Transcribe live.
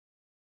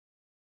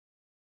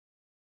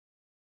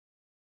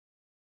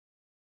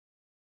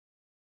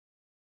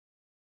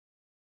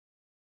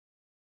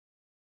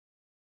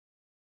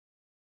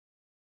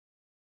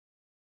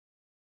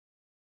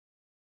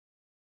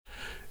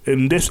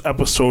In this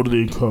episode of the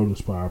Encouraged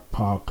Inspire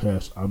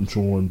podcast, I'm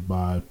joined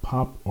by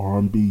pop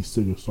R&B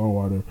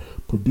singer-songwriter,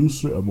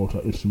 producer, and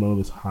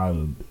multi-instrumentalist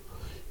HYLYND.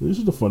 This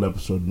is a fun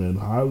episode, man.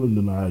 HYLYND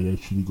and I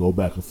actually go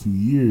back a few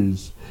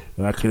years,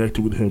 and I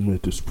connected with him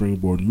at the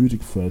Springboard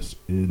Music Fest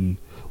in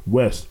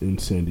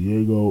San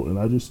Diego, and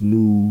I just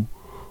knew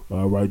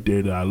right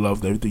there that I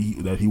loved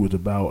everything that he was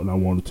about, and I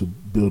wanted to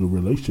build a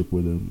relationship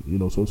with him.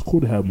 So it's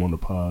cool to have him on the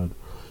pod.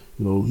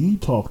 He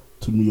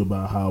talked to me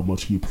about how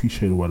much he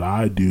appreciated what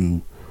I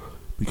do,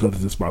 because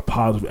it's just my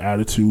positive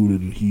attitude,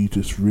 and he's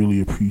just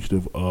really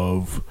appreciative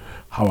of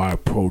how I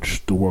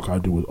approach the work I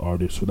do with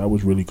artists. So that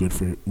was really good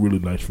for him, really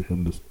nice for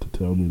him to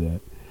tell me that.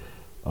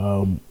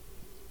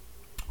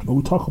 But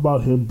we talk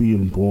about him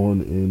being born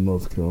in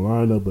North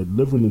Carolina, but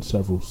living in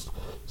several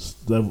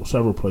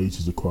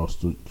places across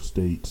the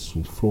states,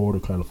 from Florida,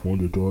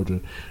 California,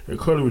 Georgia, and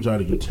currently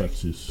residing in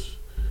Texas.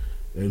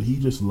 And he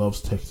just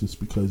loves Texas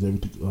because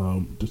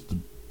everything, just the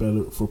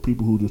better for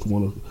people who just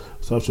want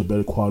such a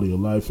better quality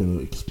of life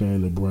and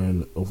expand their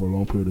brand over a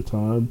long period of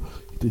time.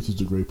 He thinks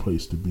it's a great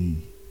place to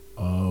be.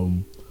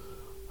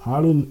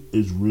 HYLYND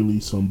is really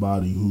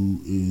somebody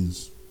who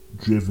is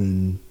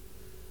driven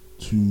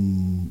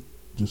to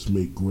just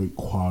make great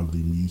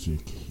quality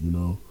music.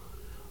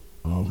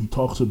 He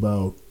talks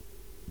about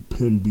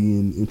him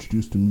being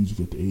introduced to music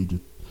at the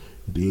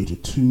age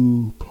of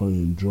 2,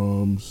 playing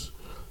drums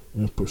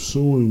and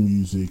pursuing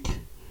music.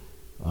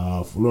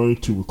 Learning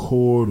to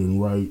record and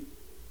write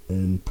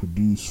and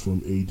produce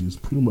from ages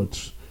pretty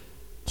much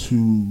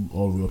 2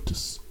 all the way up to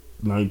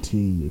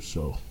 19 or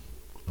so.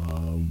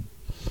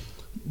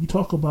 We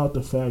talk about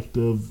the fact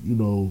of,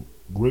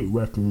 great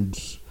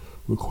records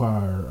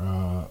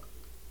require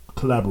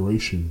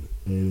collaboration,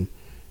 and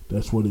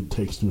that's what it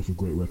takes to make a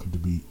great record to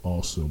be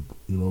awesome.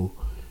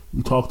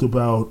 We talked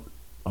about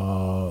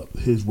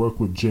his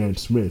work with Jan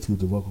Smith, who's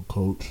the vocal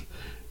coach,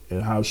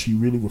 and how she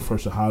really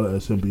refers to HYLYND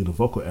as him being a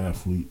vocal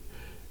athlete.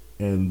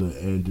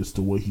 And just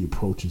the way he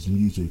approaches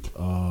music,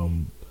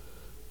 and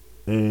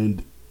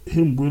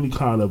him really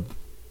kind of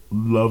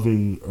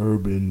loving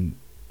urban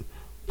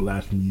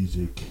black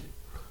music,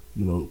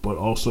 but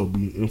also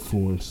being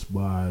influenced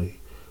by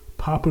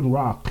pop and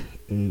rock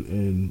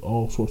and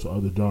all sorts of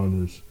other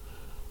genres.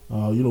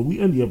 We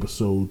end the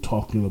episode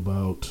talking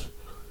about,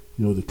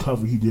 the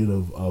cover he did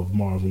of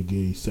Marvin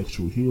Gaye's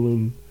Sexual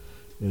Healing,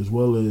 as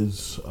well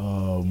as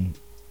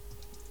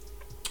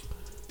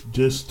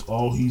just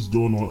all he's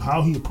doing on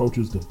how he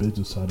approaches the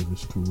business side of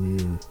his career,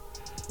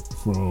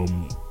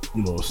 from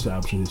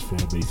establishing his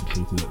fan base and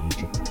things of that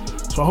nature.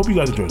 So I hope you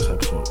guys enjoy this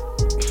episode.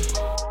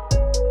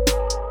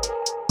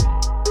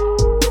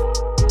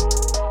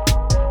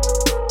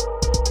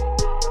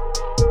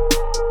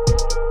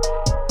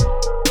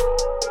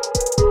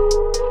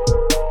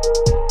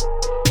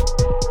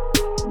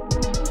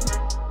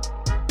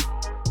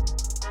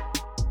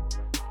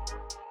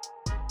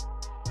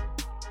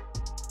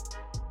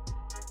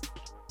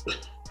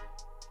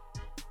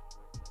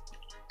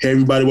 Hey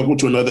everybody, welcome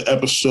to another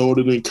episode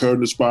of the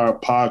Encouraged Inspire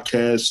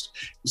podcast.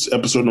 It's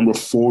episode number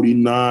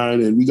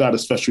 49, and we got a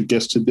special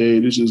guest today.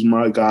 This is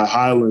my guy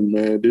HYLYND,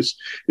 man. This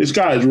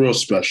guy is real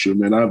special,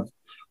 man.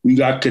 We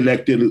got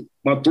connected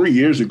about 3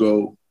 years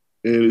ago,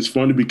 and it's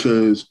funny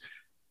because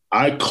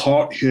I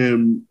caught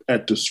him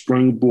at the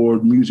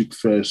Springboard Music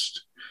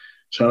Fest.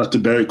 Shout out to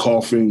Barry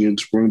Coughing and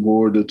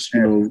Springboard. That's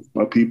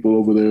my people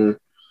over there.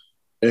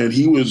 And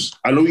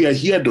I know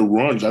he had to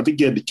run. I think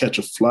he had to catch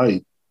a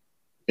flight.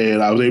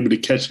 And I was able to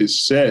catch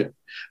his set.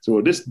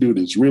 So this dude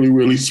is really,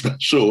 really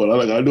special.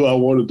 And I knew I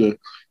wanted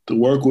to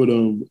work with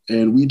him.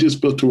 And we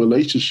just built a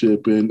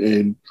relationship.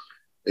 And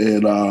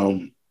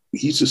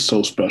he's just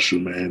so special,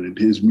 man. And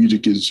his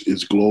music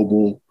is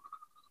global.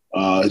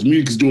 His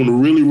music is doing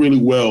really, really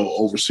well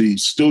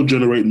overseas. Still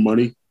generating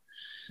money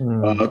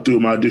through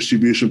my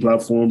distribution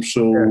platform.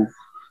 So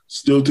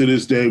still to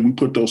this day, we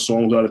put those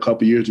songs out a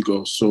couple years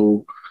ago.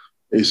 So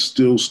it's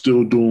still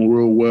doing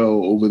real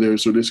well over there.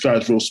 So this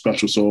guy's real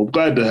special. So I'm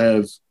glad to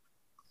have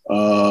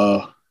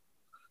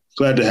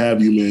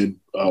you, man,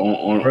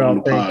 on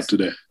the pod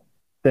today.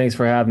 Thanks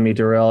for having me,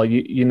 Darrell.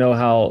 You know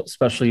how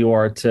special you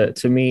are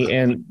to me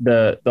and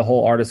the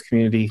whole artist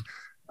community.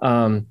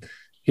 I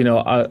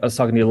was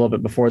talking to you a little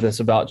bit before this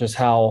about just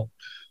how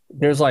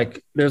there's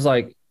like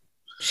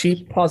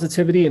cheap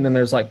positivity, and then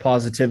there's like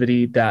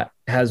positivity that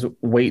has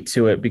weight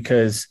to it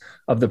because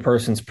of the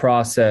person's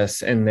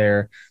process and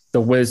the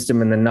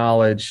wisdom and the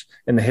knowledge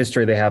and the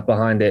history they have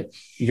behind it.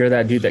 You're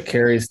that dude that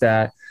carries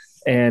that,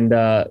 and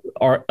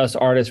us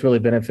artists really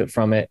benefit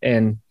from it.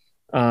 And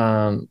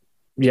man,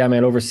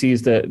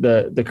 overseas,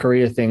 the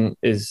Korea thing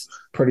is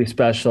pretty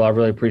special. I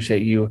really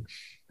appreciate you.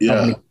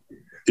 Yeah.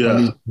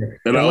 And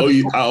I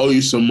owe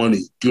you some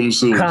money. Give them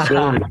soon.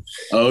 So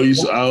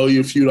I owe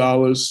you a few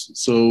dollars.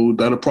 So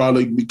that'll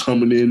probably be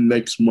coming in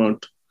next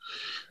month.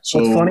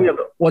 So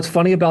what's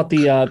funny about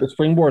the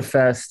Springboard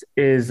Fest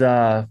is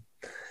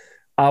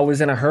I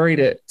was in a hurry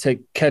to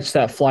catch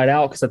that flight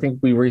out because I think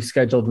we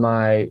rescheduled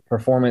my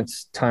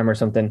performance time or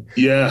something.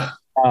 Yeah.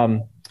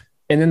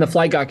 and then the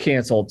flight got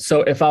canceled.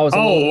 So if I was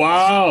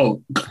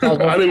Wow. I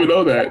didn't even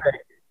know that.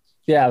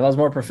 Yeah, if I was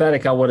more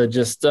prophetic, I would have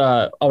just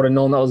I would have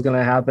known that was going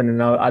to happen,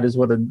 and I just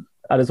would have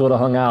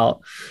hung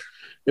out.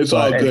 It's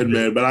all good,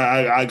 man. But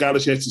I got a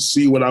chance to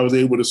see what I was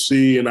able to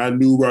see, and I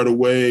knew right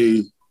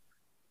away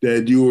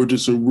that you were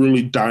just a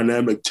really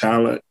dynamic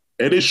talent.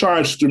 And it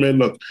shines through, man.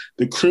 Look,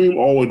 the cream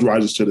always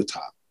rises to the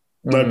top.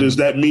 But does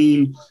that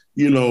mean,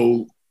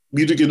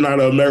 music is not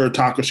a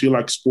meritocracy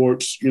like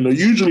sports?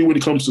 Usually when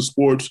it comes to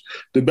sports,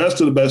 the best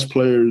of the best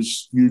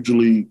players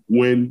usually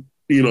win,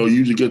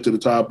 usually get to the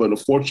top. But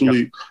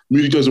unfortunately,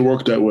 music doesn't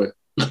work that way.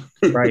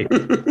 Right.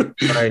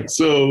 Right.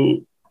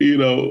 So,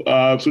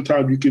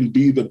 sometimes you can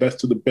be the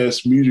best of the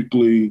best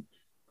musically,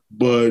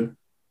 but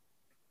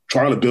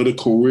trying to build a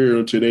career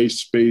in today's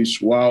space,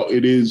 while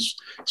it is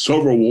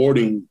so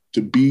rewarding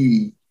to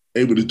be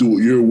able to do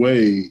it your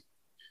way,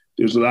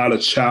 there's a lot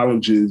of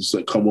challenges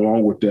that come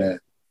along with that.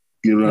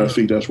 I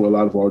think that's where a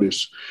lot of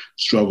artists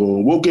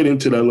struggle. We'll get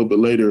into that a little bit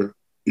later,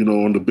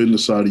 on the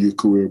business side of your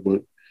career.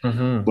 But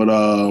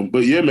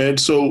yeah, man.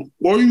 So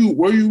where are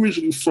you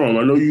originally from?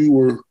 I know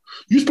you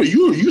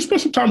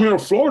spent some time here in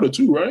Florida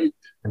too, right?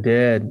 I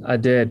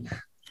did.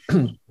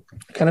 Kind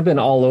of been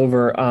all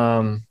over,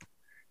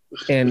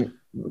 and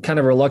kind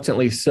of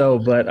reluctantly so,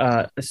 but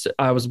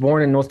I was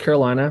born in North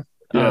Carolina.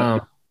 Yeah.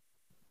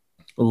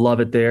 Love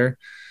it there.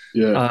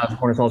 Yeah.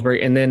 Born in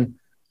Salisbury. And then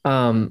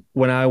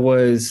when I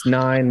was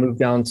 9, moved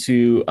down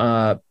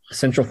to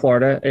Central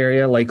Florida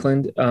area,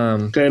 Lakeland.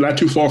 Okay, not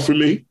too far from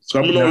me. So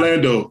I'm in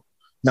Orlando.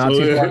 Not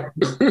too far.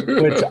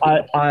 Which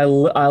I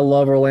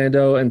love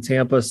Orlando and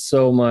Tampa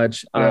so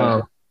much.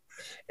 Yeah.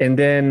 And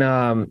then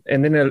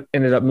it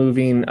ended up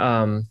moving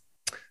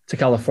to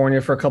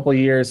California for a couple of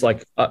years,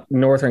 like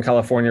Northern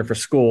California for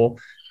school.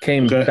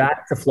 Came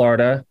back to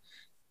Florida.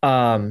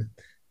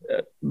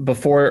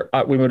 Before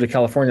we moved to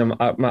California,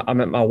 I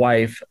met my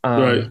wife.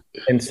 Right.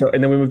 And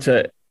then we moved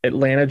to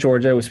Atlanta,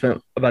 Georgia. We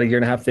spent about a year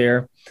and a half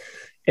there.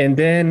 And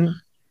then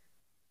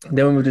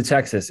we moved to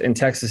Texas, and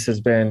Texas has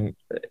been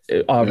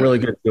really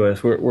good to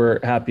us. We're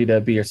happy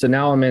to be here. So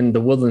now I'm in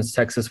the Woodlands,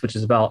 Texas, which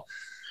is about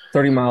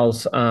 30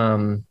 miles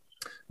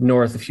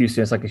north of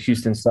Houston. It's like a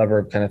Houston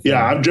suburb kind of thing.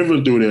 Yeah, I've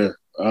driven through there.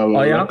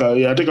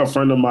 I think a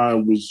friend of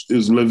mine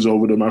lives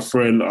over there. My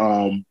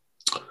friend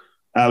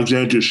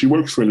Alexandria, she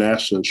works for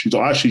NASA. She's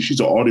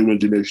an audio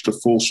engineer. She's a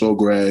full SO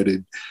grad,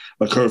 and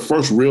like her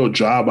first real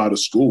job out of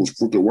school is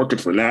freaking working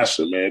for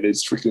NASA. Man,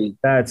 it's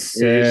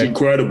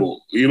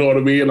incredible. You know what I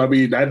mean? I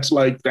mean that's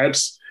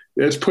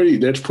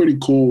pretty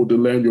cool to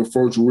land your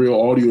first real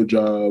audio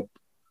job.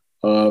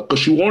 Because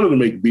she wanted to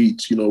make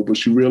beats, but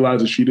she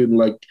realized that she didn't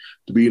like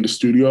to be in the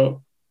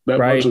studio that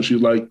much. So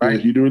she's like,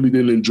 she really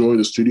didn't enjoy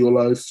the studio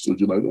life. So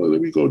she's like, let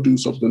me go do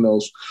something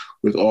else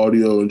with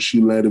audio. And she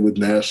landed with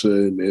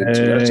NASA, and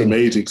that's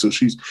amazing. So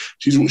she's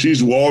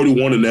already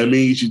won an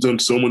Emmy. She's done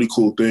so many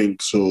cool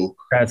things. So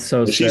that's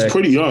so sick. She's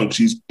pretty young.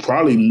 She's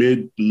probably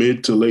mid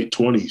to late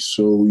 20s.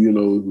 So,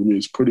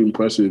 it's pretty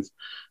impressive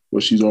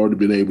what she's already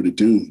been able to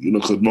do,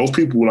 because most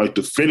people would like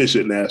to finish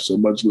at NASA,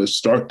 much less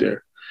start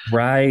there.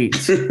 Right.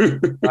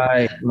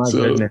 My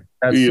goodness.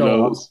 That's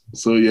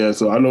awesome.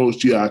 So I know,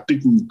 I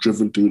think we've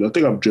driven through. I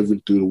think I've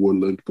driven through the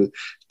Woodland, but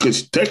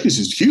because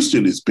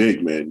Houston is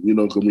big, man.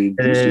 Houston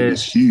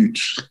is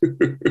huge.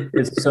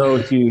 It's so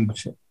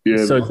huge.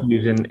 Yeah, so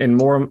huge, and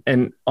more.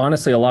 And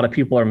honestly, a lot of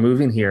people are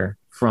moving here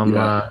from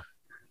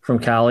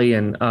Cali,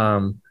 and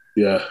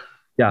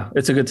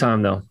it's a good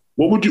time though.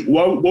 What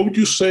would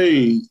you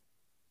say?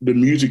 The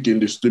music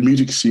industry, the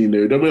music scene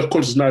there. I mean, of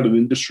course, it's not an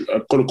industry, a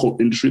quote unquote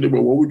industry there,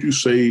 but what would you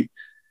say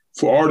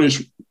for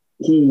artists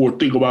who were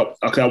thinking about,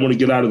 okay, I want to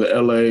get out of the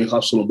LA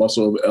hustle and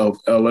bustle of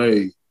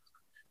LA?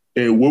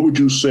 And what would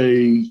you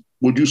say?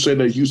 Would you say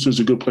that Houston's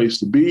a good place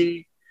to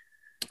be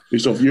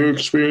based off your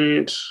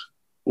experience?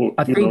 Or,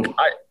 I think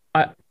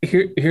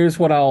here's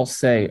what I'll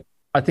say.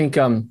 I think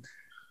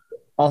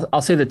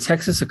I'll say the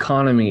Texas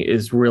economy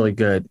is really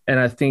good, and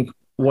I think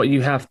what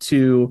you have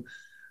to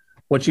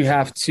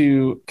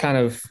kind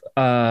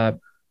of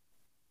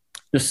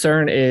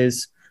discern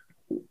is,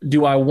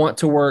 do I want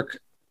to work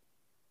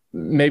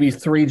maybe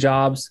 3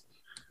 jobs,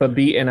 but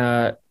be in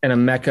a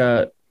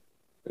mecca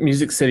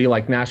music city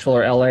like Nashville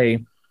or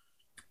LA?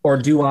 Or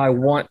do I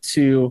want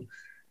to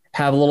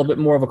have a little bit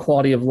more of a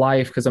quality of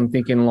life, because I'm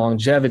thinking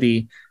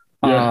longevity,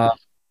 have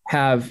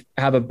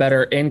a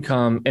better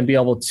income and be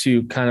able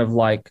to kind of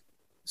like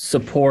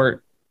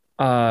support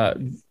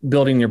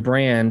building your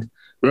brand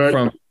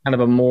from kind of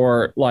a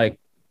more like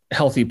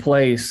healthy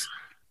place,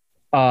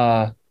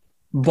 but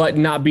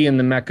not be in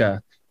the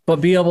mecca, but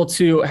be able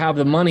to have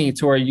the money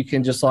to where you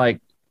can just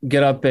like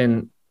get up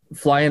and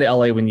fly into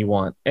LA when you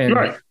want.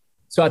 And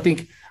so I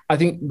think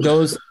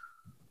there's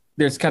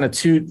kind of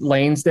 2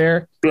 lanes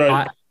there.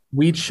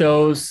 We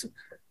chose,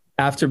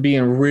 after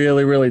being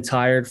really, really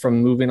tired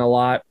from moving a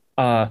lot,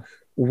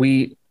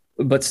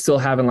 but still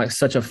having like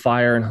such a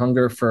fire and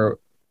hunger for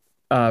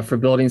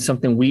building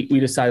something, we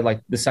decided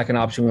like the second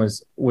option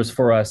was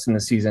for us in the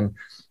season.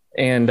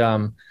 And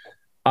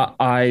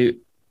I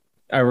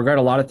regret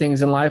a lot of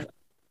things in life.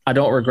 I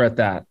don't regret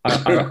that.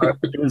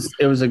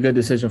 It was a good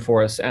decision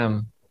for us.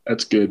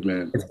 That's good,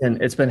 man.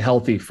 It's been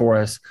healthy for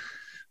us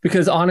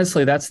because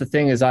honestly, that's the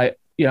thing is I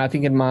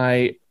think in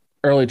my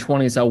early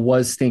 20s, I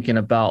was thinking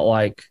about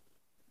like,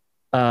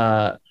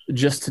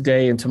 just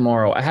today and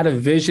tomorrow. I had a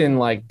vision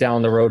like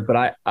down the road,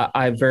 but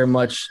I very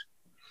much,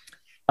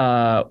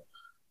 I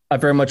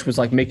very much was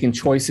like making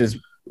choices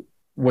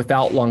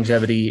without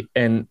longevity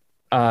and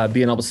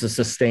being able to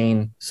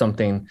sustain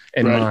something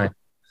in mind.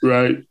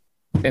 Right.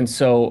 And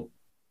so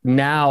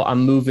now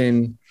I'm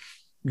moving,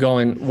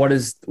 going, what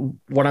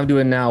I'm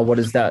doing now? What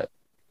is that?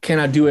 Can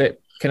I do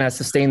it? Can I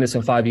sustain this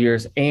in 5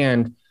 years?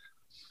 And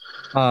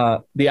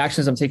the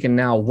actions I'm taking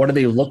now, what do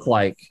they look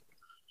like?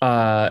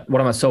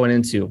 What am I sewing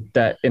into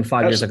that in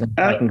 5 years? I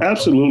can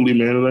absolutely,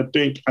 man. And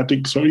I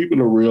think some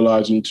people are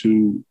realizing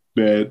too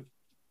that,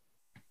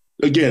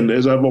 again,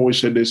 as I've always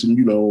said this, and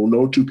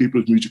no two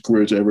people's music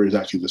careers ever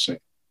exactly the same.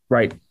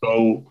 Right.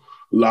 So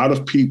a lot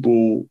of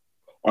people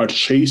are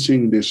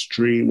chasing this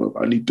dream of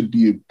I need to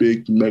be a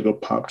big mega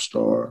pop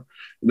star.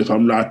 And if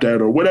I'm not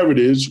that, or whatever it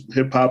is,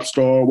 hip hop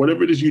star,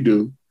 whatever it is you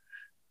do.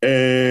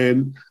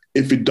 And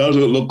if it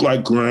doesn't look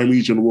like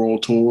Grammys and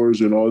world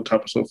tours and all the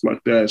type of stuff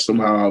like that,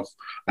 somehow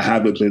I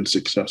haven't been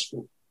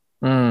successful.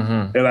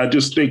 Mm-hmm. And I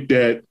just think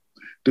that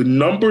the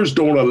numbers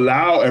don't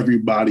allow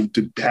everybody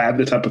to have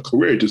the type of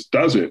career. It just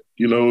doesn't.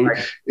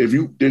 Right.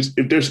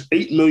 If there's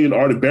 8 million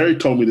artists, Barry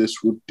told me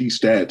this with these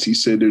stats. He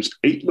said there's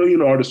 8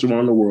 million artists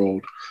around the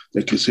world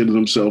that consider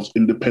themselves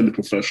independent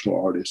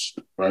professional artists,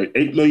 right?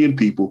 8 million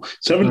people,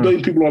 7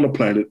 billion people on the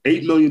planet,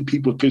 8 million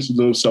people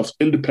consider themselves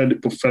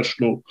independent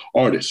professional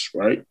artists,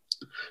 right?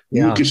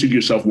 Yeah. You consider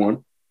yourself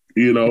one,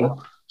 Yeah.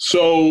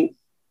 So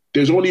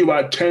there's only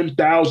about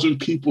 10,000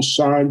 people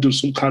signed to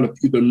some kind of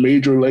either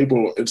major label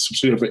or some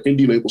sort of an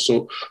indie label.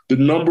 So the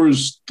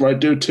numbers right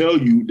there tell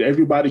you that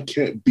everybody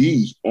can't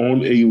be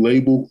on a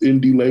label,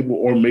 indie label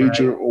or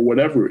major or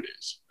whatever it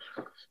is.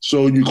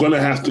 So you're going to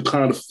have to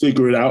kind of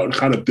figure it out and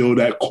kind of build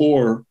that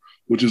core,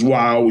 which is why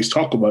I always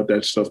talk about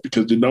that stuff,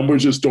 because the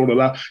numbers just don't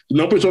allow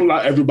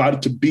everybody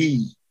to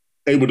be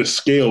able to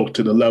scale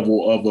to the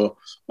level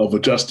of a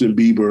Justin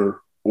Bieber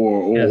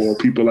or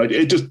people like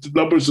it. Just the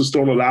numbers just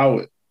don't allow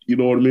it. You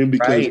know what I mean?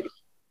 Because,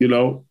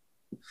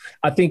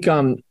 I think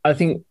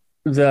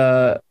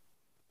the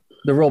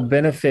real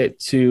benefit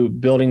to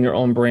building your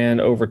own brand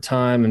over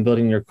time and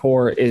building your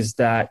core is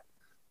that,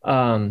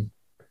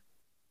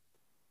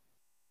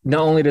 not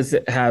only does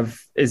it have,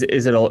 is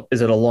it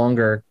a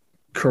longer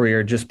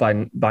career just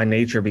by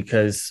nature,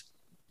 because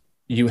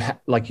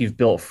you've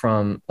built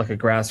from like a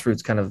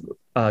grassroots kind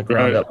of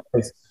ground up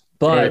place,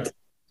 but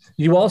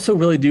you also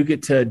really do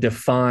get to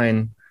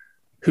define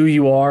who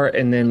you are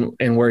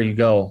and where you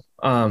go.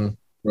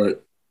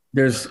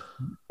 There's,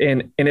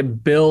 and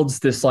it builds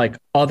this like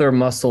other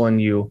muscle in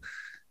you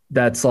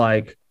that's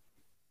like,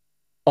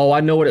 oh,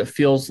 I know what it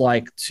feels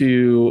like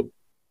to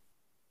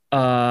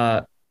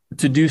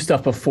do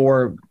stuff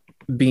before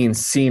being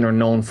seen or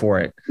known for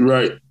it.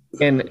 Right.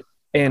 And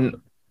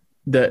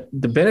the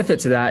benefit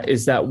to that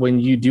is that when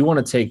you do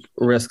want to take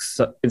risks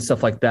and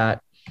stuff like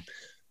that,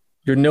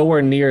 you're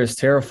nowhere near as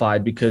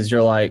terrified because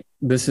you're like,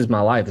 this is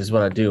my life. This is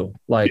what I do.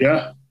 Like,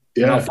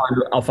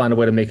 I'll find a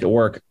way to make it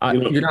work.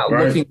 You're not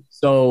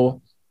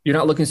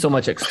looking so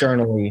much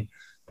externally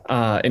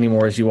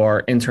anymore as you are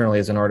internally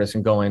as an artist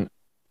and going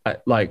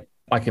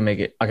I can make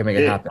it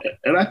happen.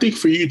 And I think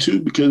for you too,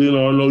 because I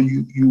know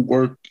you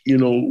work,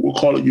 we'll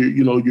call it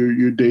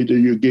your day to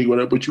your gig,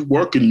 whatever, but you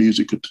work in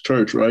music at the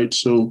church, right?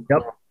 So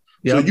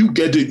so you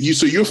get to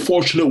so you're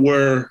fortunate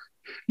where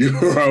you're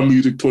around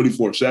music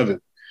 24/7.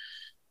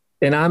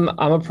 And I'm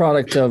a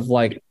product of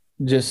like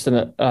just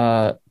an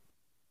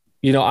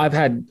I've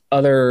had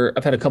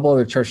a couple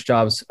other church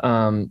jobs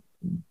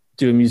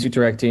doing music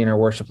directing or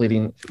worship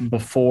leading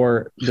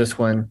before this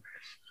one.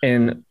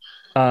 And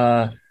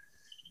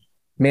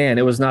man,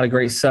 it was not a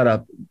great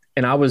setup.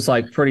 And I was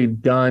like pretty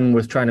done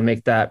with trying to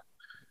make that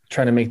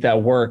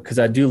work, because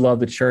I do love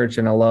the church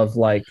and I love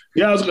like.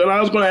 Yeah, I was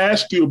going to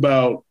ask you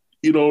about,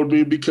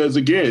 because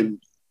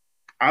again,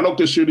 I don't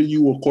consider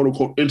you a quote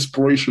unquote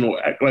inspirational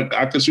act. Like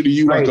I consider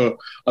you like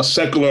a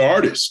secular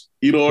artist.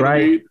 You know what I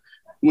mean?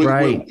 With,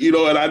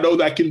 and I know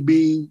that can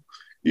be,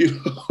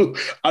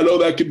 I know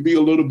that can be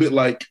a little bit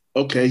like,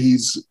 okay,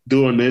 he's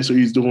doing this or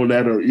he's doing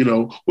that, or,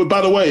 but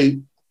by the way,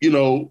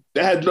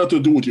 that had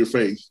nothing to do with your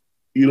faith.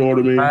 You know what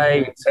I mean?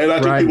 Right. And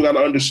I think people got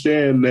to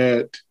understand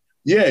that,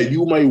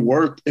 you may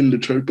work in the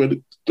church, but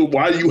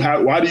why do you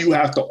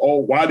have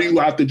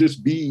to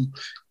just be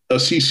a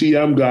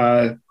CCM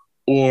guy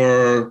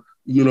or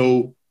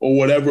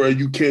whatever, and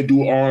you can't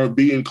do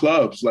R&B in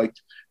clubs? Like,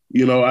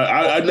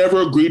 I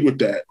never agreed with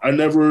that.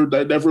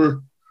 That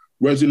never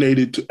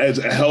resonated as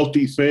a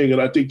healthy thing.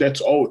 And I think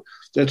that's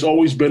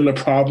always been the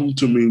problem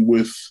to me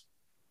with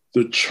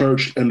the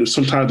church and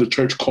sometimes the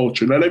church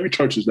culture. Not every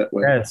church is that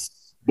way. Yes.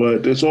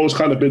 But it's always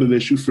kind of been an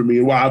issue for me,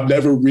 and why I've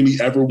never really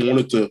ever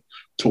wanted to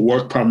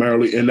work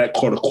primarily in that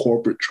kind of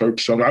corporate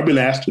church. So I've been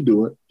asked to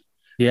do it.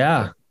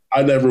 Yeah.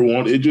 I never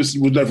wanted, it just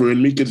was never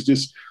in me, because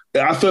just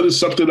I feel it's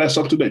something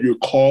that you're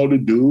called to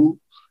do.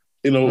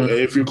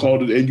 If you're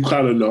called to, and you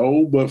kind of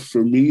know. But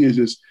for me,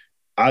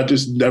 I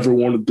just never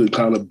wanted to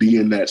kind of be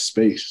in that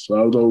space. So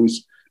I was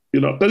always,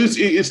 but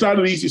it's not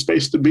an easy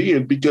space to be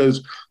in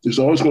because there's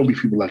always going to be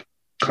people like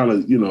kind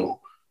of, to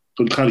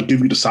kind of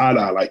give you the side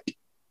eye, like,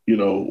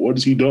 what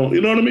is he doing?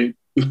 You know what I mean?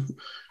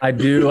 I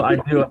do.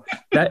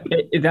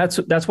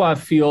 That's why I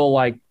feel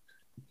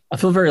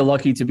very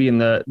lucky to be in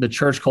the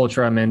church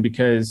culture I'm in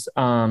because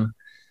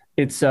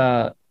it's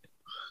a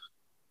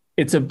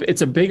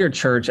bigger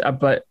church,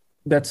 but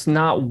that's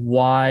not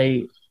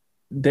why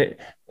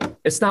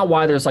it's not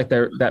why there's like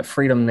that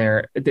freedom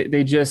there.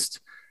 They just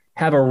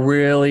have a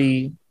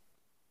really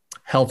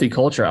healthy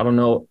culture. I don't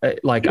know.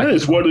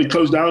 It's what it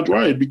comes down to,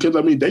 right? Because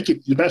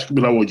the pastor could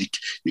be like, well,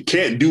 you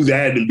can't do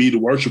that and be the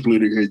worship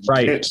leader here. You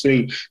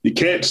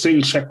can't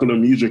sing secular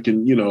music,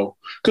 and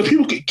because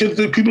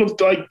people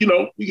like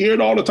you hear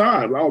it all the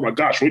time. Oh my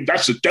gosh,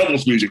 that's the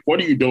devil's music. What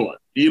are you doing?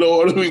 You know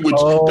what I mean? Which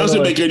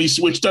doesn't make any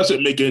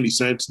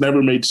sense.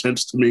 Never made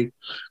sense to me.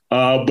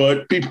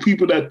 But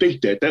people that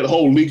think that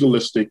whole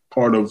legalistic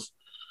part of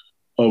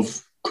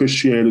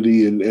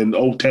Christianity and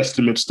Old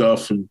Testament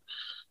stuff, and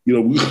we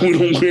ain't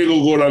gonna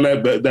go down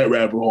that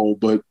rabbit hole.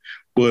 But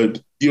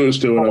you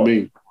understand what I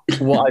mean?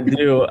 Well,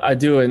 I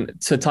do, and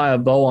to tie a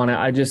bow on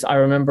it, I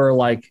remember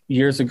like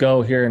years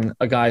ago hearing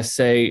a guy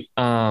say,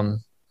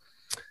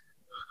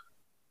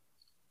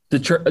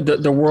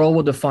 the world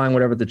will define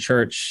whatever the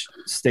church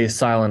stays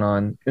silent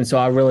on, and so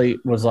I really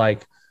was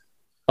like,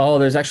 oh,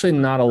 there's actually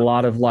not a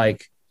lot of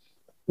like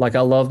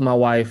I love my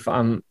wife.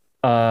 I'm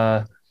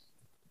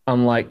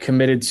like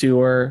committed to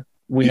her.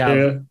 We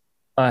have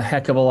a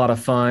heck of a lot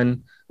of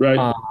fun.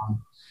 Right.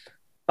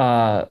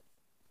 We're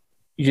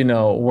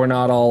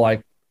not all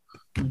like,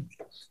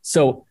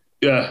 so.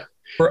 Yeah.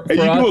 And you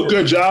do a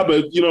good job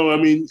at, and you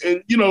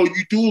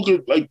do a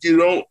good, like, you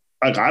don't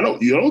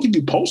think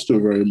you post her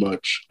very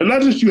much. And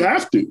not that you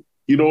have to,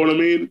 you know what I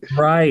mean?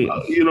 Right.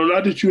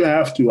 Not that you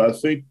have to. I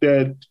think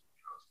that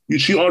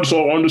she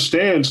also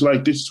understands,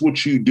 like, this is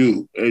what you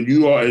do.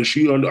 And I'm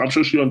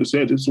sure she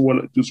understands this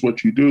is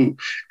what you do.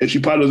 And she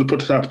probably doesn't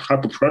put the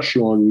type of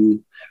pressure on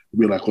you to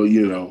be like, well,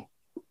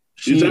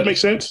 does that make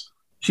sense?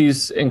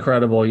 She's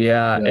incredible.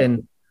 Yeah.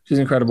 And she's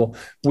incredible.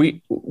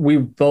 We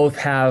both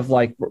have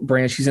like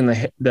brands. She's in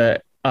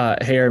the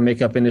hair and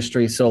makeup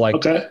industry. So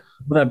like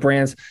we have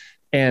brands,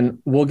 and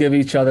we'll give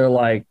each other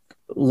like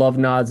love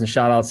nods and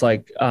shout outs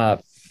like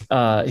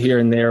here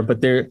and there,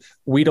 but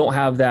we don't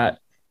have that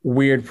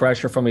weird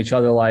pressure from each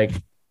other. Like,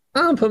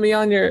 put me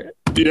on your,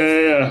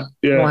 yeah.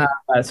 Don't have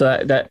that.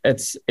 So that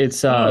it's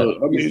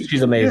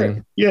she's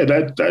amazing. Yeah.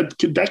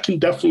 That can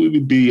definitely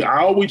be.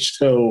 I always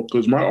tell,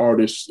 because my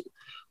artist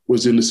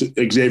was in this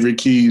Xavier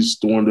Keys,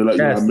 the one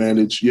that I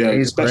manage. Yeah,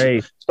 he's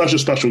special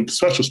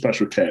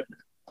cat.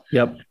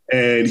 Yep.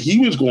 And he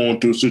was going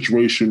through a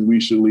situation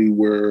recently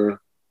where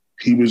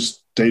he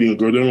was dating a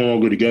girl. They're no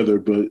longer together,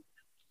 but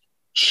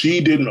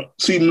she didn't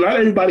see. Not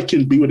everybody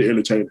can be with an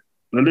entertainer.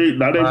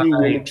 Not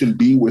everyone can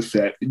be with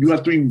that. You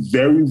have to be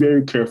very,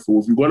 very careful.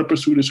 If you're going to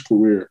pursue this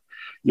career,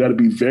 you got to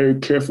be very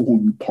careful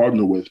who you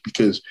partner with,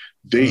 because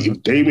they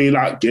may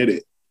not get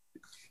it,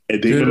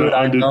 and they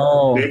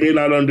may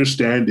not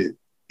understand it.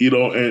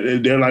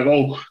 And they're like,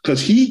 oh, because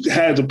he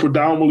has a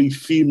predominantly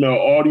female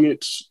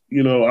audience.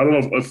 I don't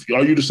know if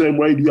are you the same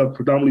way? Do you have a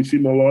predominantly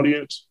female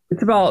audience?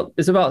 It's about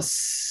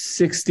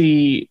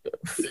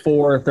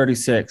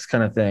 64-36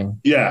 kind of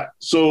thing. Yeah.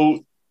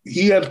 So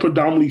he has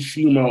predominantly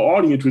female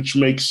audience, which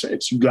makes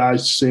sense. You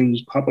guys sing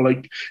probably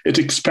like it's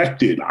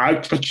expected. I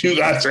expect you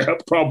guys to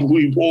have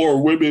probably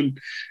more women,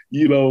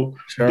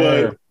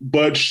 Sure.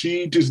 but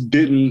she just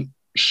didn't.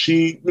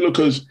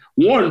 Because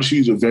one,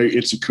 she's a very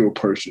insecure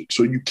person.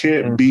 So you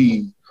can't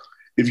be,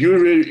 if you're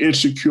very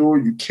insecure,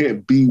 you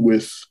can't be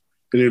with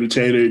an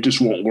entertainer. It just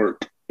won't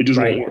work. It just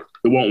won't work.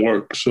 It won't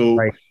work. So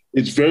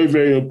it's very,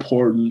 very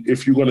important,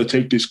 if you're going to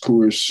take this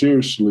career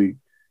seriously,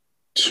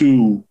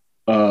 to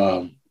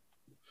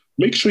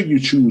make sure you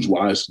choose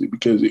wisely,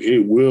 because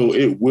it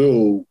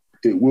will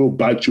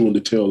bite you in the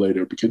tail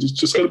later, because it's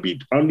just going to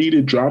be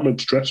unneeded drama and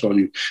stress on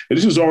you. And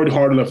this is already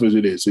hard enough as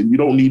it is. And you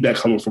don't need that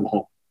coming from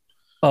home.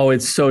 Oh,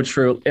 it's so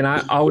true. And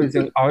I always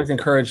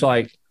encourage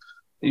like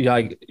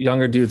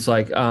younger dudes,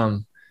 like,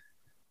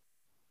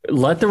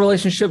 let the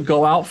relationship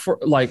go out for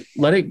like,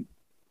 let it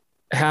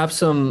have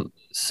some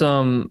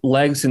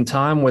legs and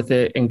time with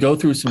it and go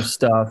through some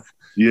stuff.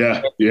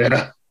 Yeah.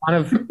 Yeah.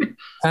 Kind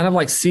of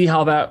like see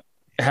how that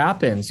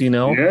happens,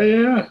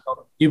 Yeah.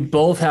 You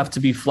both have to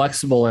be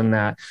flexible in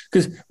that.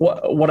 Because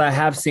what I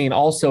have seen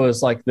also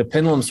is like the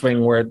pendulum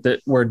swing where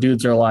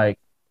dudes are like,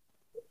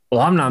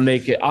 well, I'm not,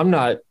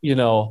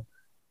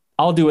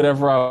 I'll do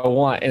whatever I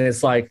want. And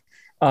it's like,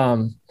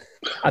 I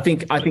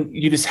think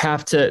you just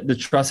have to, the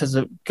trust has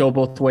to go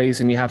both ways,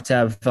 and you have to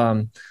have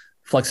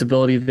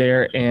flexibility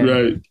there.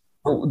 And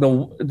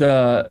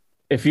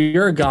if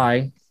you're a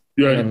guy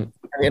in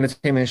the entertainment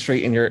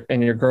industry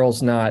and your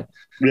girl's not,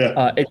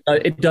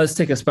 it does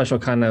take a special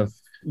kind of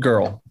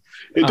girl.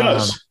 It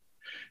does.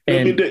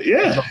 And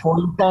before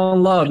you fall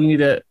in love, you need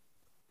to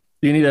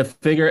You need to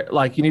figure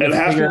like you need and to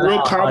have figure some it real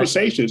out.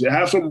 conversations and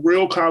have some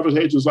real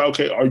conversations. Like,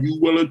 okay, are you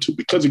willing to?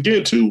 Because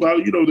again, too, how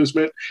you know this,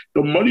 man,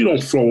 the money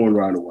don't flow in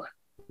right away.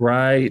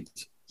 Right.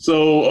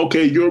 So,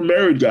 okay, you're a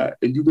married guy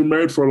and you've been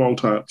married for a long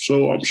time.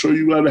 So I'm sure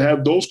you got to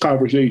have those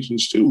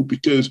conversations too,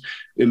 because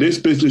in this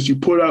business, you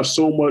put out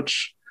so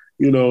much,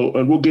 and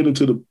we'll get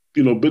into the,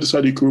 business side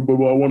of your career, but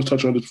I want to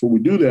touch on this before we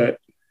do that,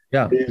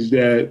 Yeah. is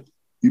that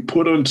you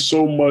put on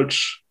so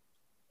much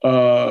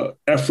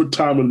effort,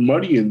 time, and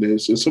money in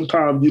this. And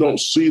sometimes you don't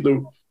see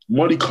the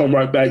money come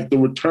right back, the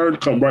return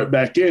come right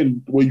back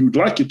in where you'd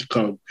like it to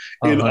come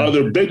in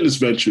other business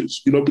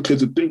ventures,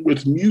 because the thing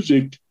with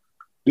music,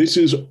 this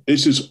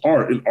is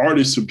art, and art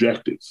is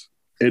subjective,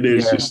 and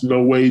there's just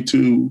no way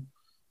to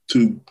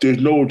there's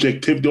no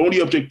objectivity. The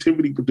only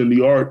objectivity within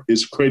the art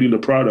is creating the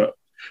product,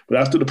 but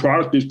after the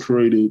product is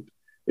created,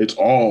 it's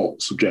all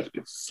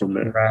subjective from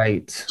there.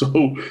 Right.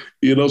 So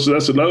so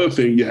that's another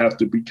thing you have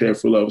to be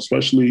careful of,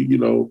 especially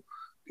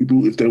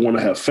people if they want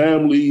to have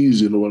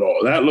families and what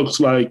all that looks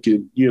like,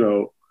 and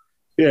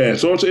yeah,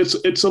 so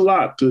it's a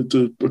lot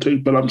to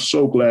take, but I'm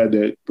so glad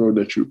that, bro,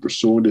 that you're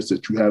pursuing this,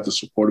 that you have the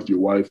support of your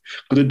wife,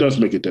 because it does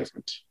make a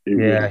difference. It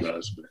really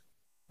does, man.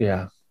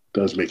 Yeah. It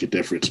does make a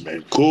difference,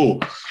 man.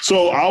 Cool.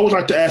 So I always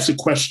like to ask a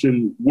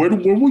question.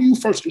 When were you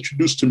first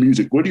introduced to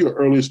music? What are your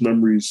earliest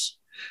memories?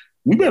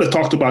 We might have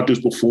talked about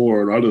this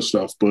before and other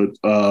stuff, but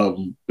I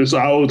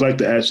always like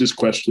to ask this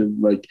question.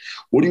 Like,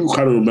 what do you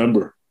kind of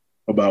remember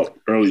about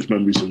earliest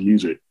memories of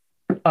music?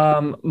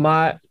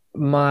 My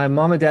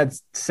mom and dad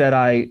said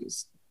I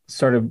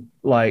started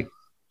like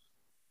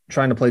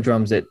trying to play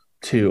drums at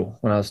 2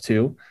 when I was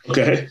 2.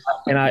 Okay.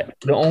 And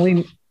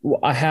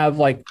I have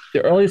like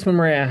the earliest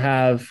memory I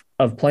have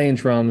of playing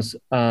drums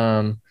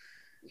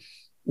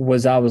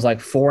was I was like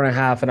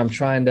 4.5,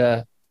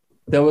 and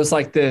there was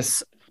like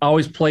this, I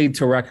always played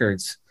to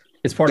records.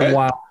 It's part of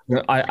why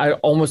I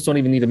almost don't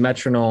even need a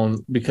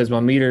metronome, because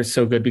my meter is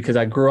so good, because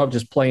I grew up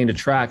just playing to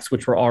tracks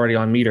which were already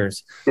on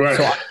meters. Right.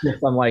 So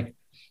I'm like,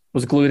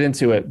 was glued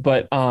into it.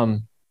 But my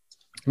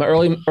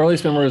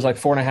earliest memory was like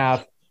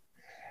 4.5,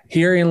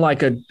 hearing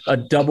like a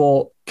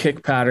double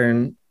kick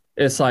pattern.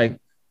 It's like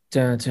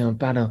like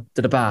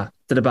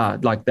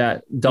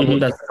that double,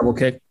 that's double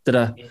kick,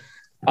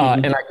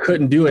 and I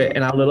couldn't do it,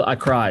 and I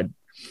cried.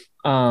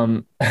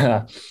 And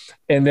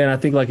then I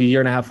think like a year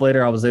and a half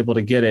later, I was able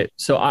to get it.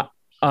 So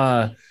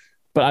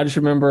but I just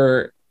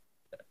remember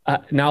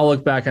now I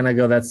look back and I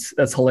go, that's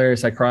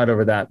hilarious. I cried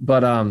over that.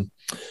 But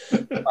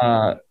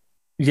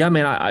yeah,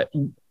 man,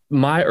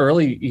 my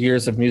early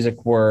years of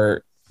music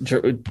were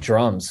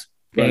drums,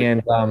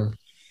 right. And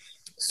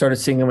started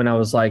singing when I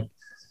was like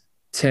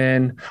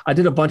 10. I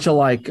did a bunch of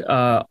like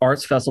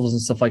arts festivals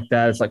and stuff like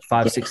that. It's like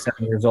 5, 6,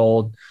 7 years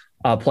old,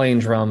 playing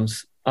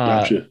drums.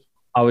 Gotcha.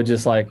 I would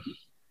just like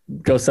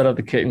go set up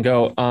the kit and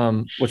go,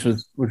 which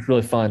was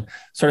really fun.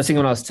 Started singing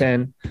when I was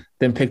 10,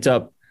 then picked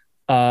up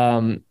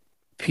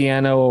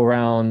piano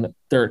around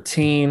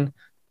 13,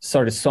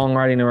 started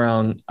songwriting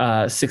around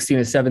 16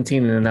 and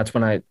 17, and then that's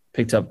when I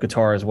picked up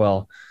guitar as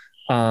well.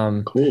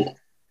 Cool.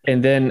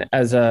 And then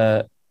as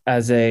a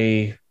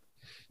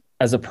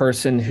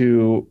person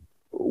who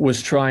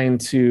was trying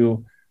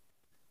to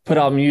put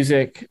out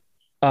music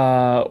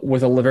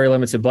with a very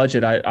limited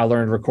budget, I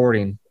learned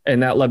recording,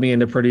 and that led me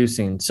into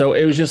producing. So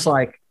it was just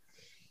like,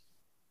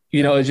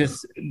 it's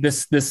just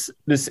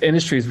this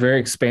industry is very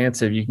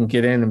expansive. You can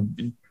get in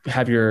and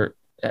have your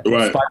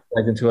spot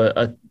into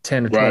a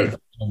 10 or 12.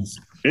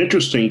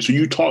 Interesting. So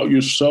you taught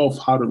yourself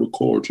how to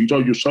record. So you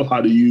taught yourself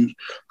how to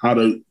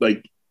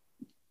like.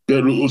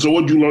 So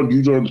what did you learn?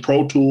 You learned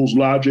Pro Tools,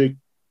 Logic.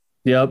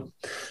 Yep.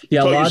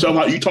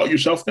 Yeah. You taught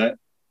yourself that?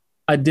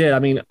 I did. I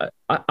mean,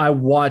 I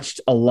watched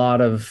a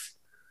lot of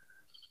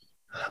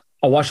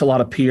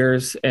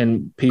peers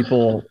and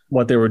people,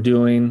 what they were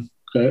doing.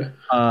 Okay.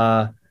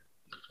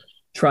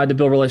 Tried to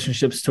build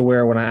relationships to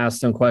where when I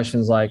asked them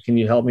questions like, can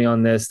you help me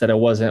on this, that it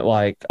wasn't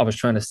like I was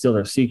trying to steal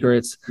their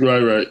secrets.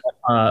 Right.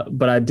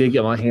 But I did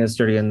get my hands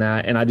dirty in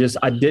that. And I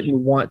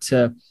didn't want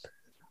to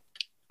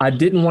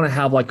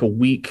have like a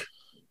weak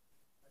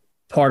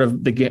part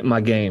of my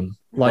game.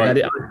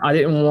 Like I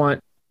didn't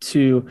want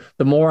to,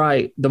 the more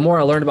I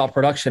learned about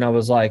production, I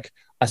was like,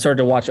 I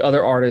started to watch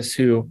other artists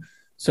who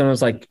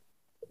sometimes like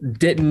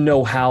didn't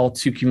know how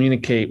to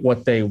communicate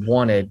what they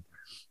wanted.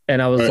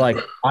 And I was like,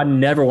 I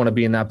never want to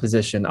be in that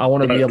position. I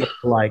want to be able to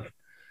like,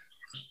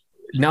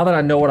 now that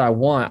I know what I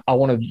want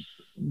to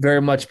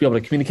very much be able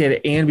to communicate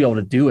it and be able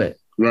to do it.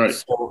 Right.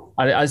 So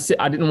I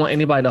didn't want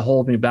anybody to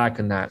hold me back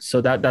in that.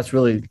 So that's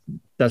really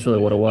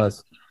what it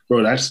was.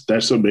 Bro,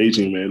 that's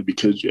amazing, man,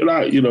 because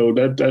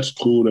that's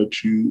cool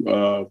that you,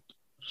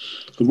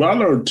 because what I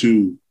learned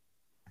too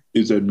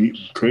is that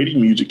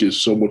creating music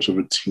is so much of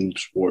a team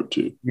sport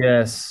too.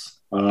 Yes.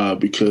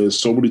 Because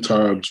so many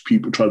times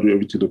people try to do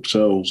everything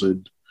themselves,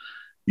 and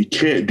you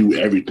can't do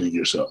everything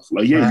yourself.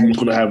 Like, you're going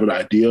to have an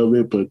idea of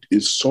it, but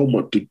it's so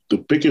much, the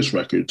biggest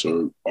records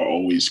are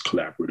always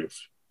collaborative.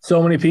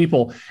 So many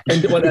people.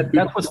 And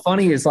that's what's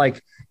funny is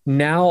like,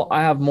 now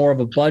I have more of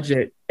a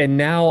budget, and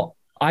now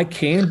I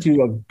can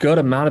do a good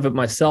amount of it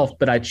myself,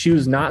 but I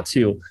choose not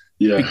to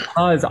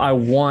because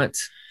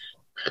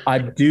I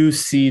do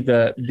see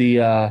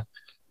the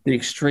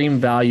extreme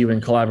value in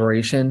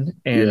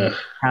collaboration and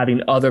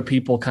having other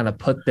people kind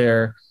of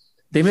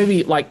they may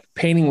be like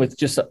painting with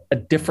just a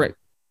different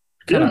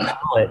kind of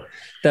palette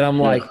that I'm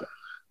like,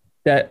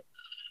 that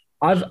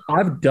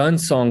I've done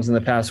songs in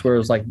the past where it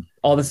was like,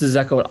 oh, this is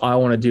exactly what I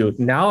want to do.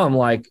 Now I'm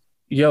like,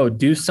 yo,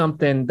 do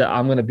something that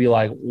I'm going to be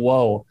like,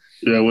 whoa.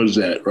 Yeah, what is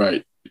that?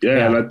 Right.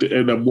 Yeah. And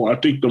I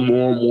think the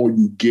more and more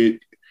you get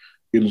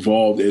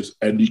involved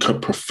and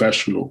become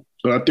professional.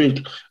 So I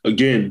think,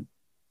 again,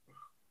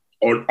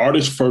 when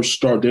artists first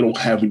start, they don't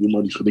have any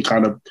money. So they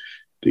kind of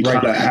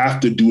have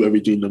to do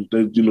everything.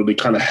 They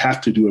kind of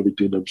have to do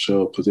everything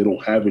themselves because they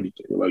don't have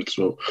anything. Like,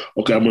 so,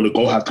 okay, I'm going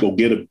to have to go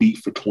get a beat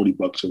for $20,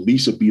 at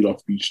least a beat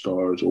off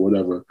BeatStars or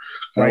whatever.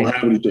 I don't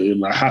have anything.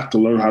 And I have to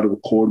learn how to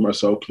record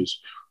myself because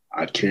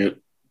I can't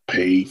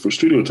pay for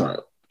studio time.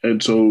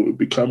 And so it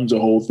becomes a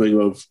whole thing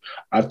of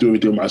I have to do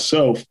everything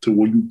myself to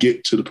when you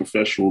get to the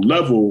professional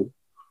level,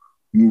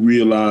 you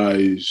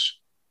realize,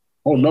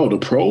 oh no, the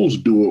pros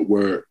do it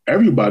where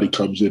everybody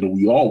comes in and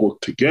we all work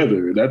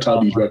together. And that's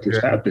how these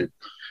records happen.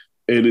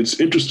 And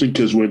it's interesting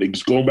because when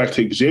it's going back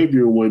to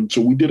Xavier,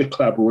 so we did a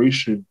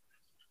collaboration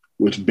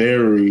with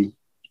Barry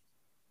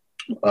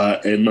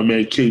and my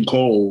man King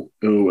Cole,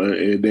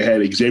 and they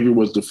had Xavier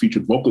was the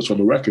featured vocalist on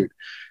the record.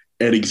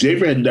 And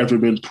Xavier had never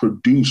been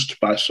produced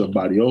by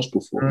somebody else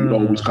before. He'd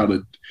always kind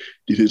of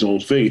did his own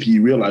thing. He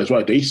realized,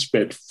 right, they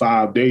spent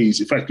 5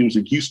 days. In fact, he was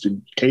in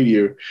Houston,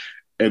 Katie,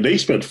 and they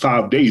spent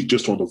 5 days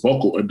just on the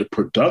vocal and the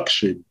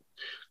production.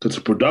 Because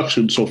the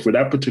production, so for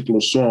that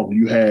particular song,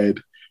 you had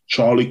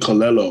Charlie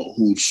Colello,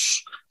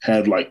 who's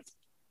had like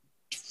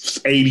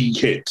 80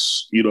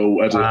 hits,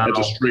 as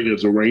a string,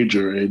 as a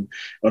arranger. And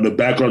on the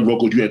background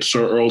vocals, you had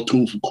Sir Earl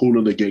Toon from Kool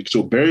and the Gang.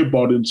 So Barry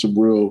brought in some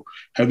real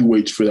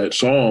heavyweights for that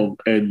song.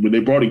 And when they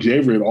brought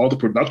Xavier in, all the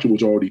production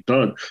was already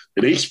done.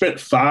 And they spent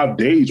 5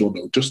 days on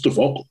just the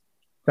vocal.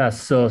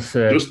 That's so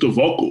sick. Just the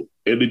vocal.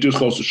 And it just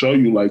goes to show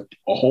you like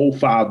a whole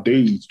 5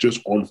 days just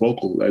on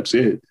vocal. That's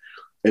it.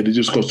 And it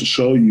just goes to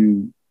show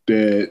you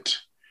that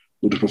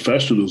when the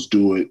professionals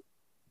do it,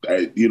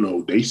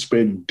 they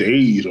spend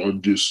days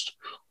on just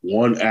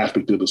one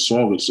aspect of the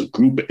song. It's a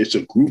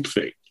group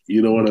thing.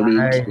 You know what I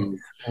mean?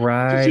 So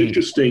it's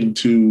interesting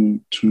to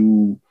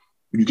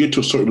you get to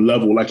a certain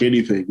level, like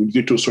anything, when you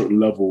get to a certain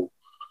level,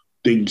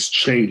 things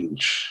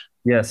change.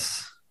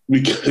 Yes.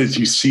 Because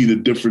you see the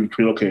difference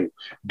between, okay,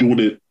 doing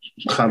it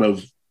kind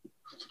of,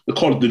 they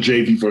call it the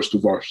JV versus the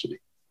varsity.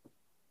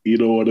 You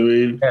know what I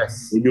mean?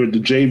 Yes. When you're at the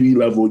JV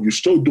level, you're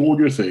still doing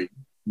your thing.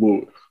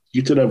 But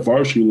you get to that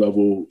varsity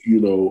level,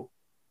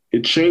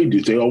 it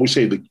changes. They always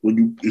say that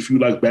if you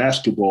like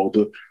basketball,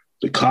 the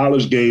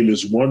college game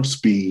is one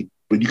speed,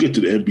 but you get to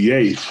the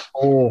NBA,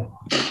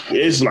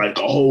 it's like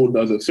a whole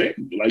nother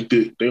thing. Like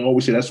they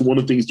always say that's one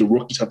of the things the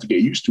rookies have to get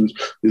used to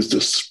is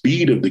the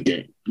speed of the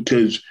game,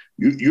 because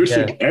you're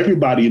saying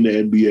everybody in the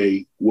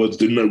NBA was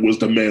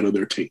the man of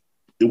their team.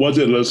 It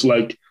wasn't just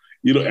like,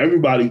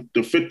 everybody,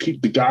 the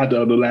 15th, the guy,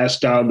 the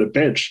last guy on the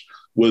bench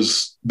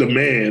was the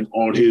man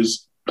on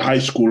his high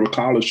school or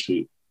college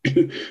team.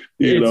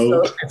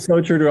 It's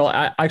so true, Darrell.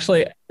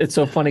 Actually, it's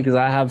so funny because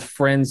I have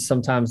friends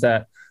sometimes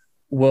that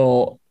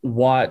will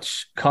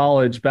watch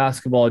college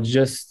basketball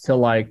just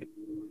to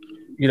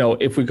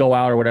if we go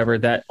out or whatever,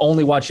 that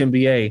only watch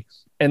NBA,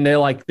 and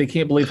they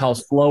can't believe how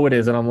slow it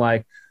is. And I'm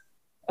like,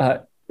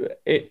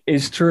 it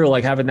is true.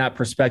 Like having that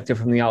perspective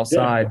from the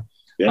outside,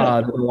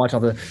 watch all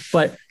the,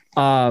 but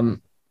I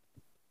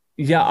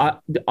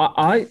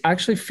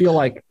actually feel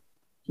like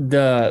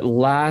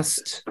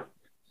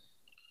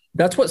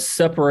that's what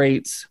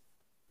separates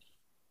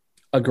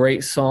a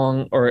great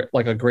song or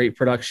like a great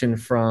production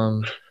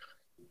from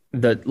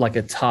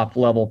a top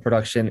level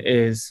production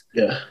is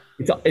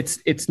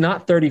it's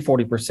not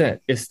 30-40%.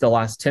 It's the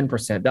last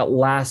 10%. That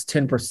last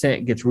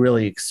 10% gets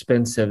really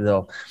expensive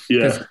though.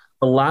 Because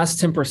the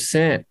last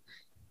 10%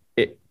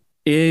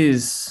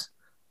 is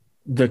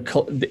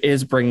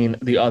bringing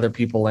the other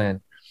people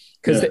in.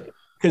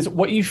 Because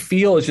what you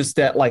feel is just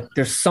that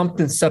there's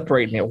something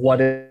separating it.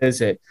 What is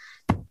it?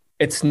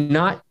 It's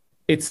not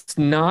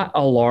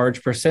a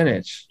large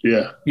percentage.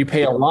 Yeah. You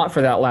pay a lot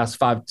for that last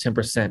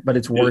 5-10%, but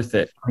it's worth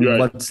it. I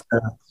mean,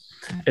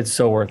 it's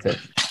so worth it.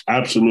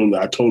 Absolutely.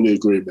 I totally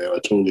agree, man. I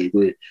totally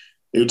agree.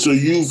 And so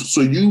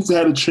you've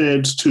had a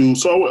chance to,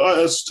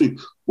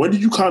 when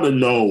did you kind of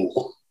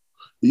know,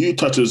 you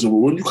touched this,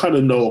 when you kind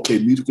of know, okay,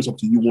 music is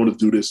something you want to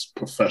do this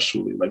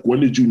professionally? Like, when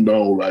did you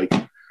know,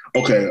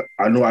 okay,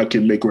 I know I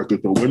can make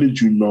records, but when did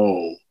you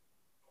know,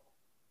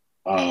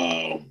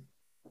 okay,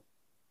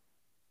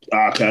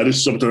 this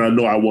is something I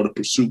know I want to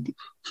pursue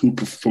from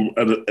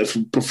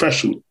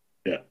professionally?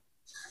 Yeah.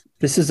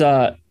 This is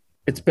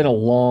it's been a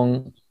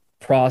long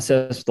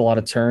process with a lot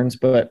of turns,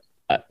 but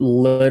I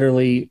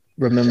literally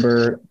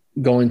remember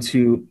going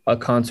to a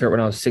concert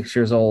when I was 6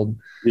 years old.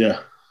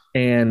 Yeah.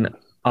 And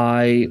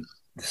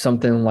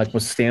something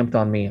was stamped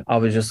on me. I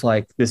was just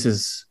like, this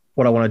is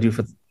what I want to do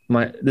for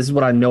this is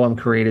what I know I'm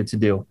created to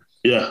do.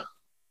 Yeah.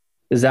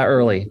 Is that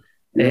early?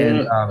 Yeah.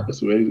 And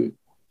That's amazing.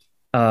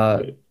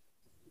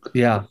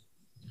 Yeah.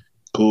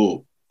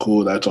 Cool.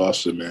 That's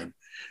awesome, man.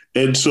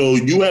 And so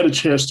you had a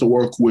chance to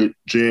work with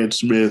Jan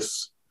Smith.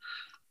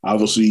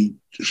 Obviously,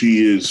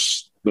 she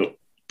is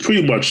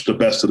pretty much the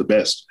best of the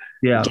best.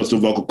 Yeah. Just the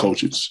vocal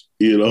coaches,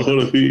 you know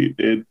what I mean?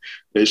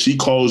 And she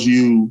calls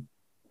you,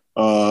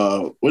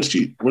 what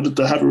did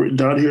I have it written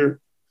down here?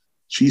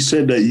 She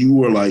said that you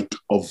were like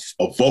a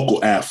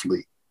vocal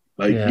athlete.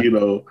 Like,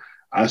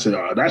 I said,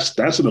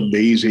 that's an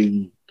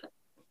amazing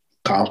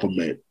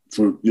compliment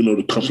for,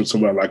 to come from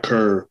somebody like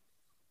her.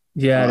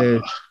 Yeah, it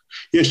is.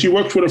 Yeah, she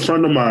worked with a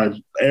friend of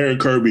mine, Aaron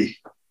Kirby.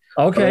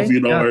 Okay.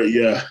 You know her,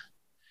 yeah.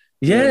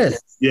 Yes.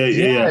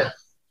 Yeah.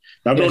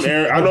 I've known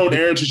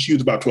Aaron since she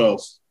was about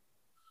 12.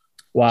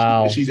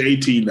 Wow. She's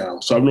 18 now,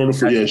 so I've known her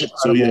for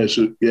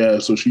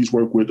So she's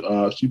worked with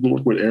she's been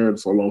working with Aaron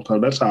for a long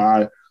time. That's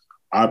how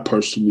I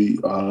personally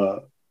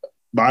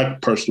my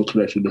personal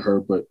connection to her.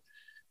 But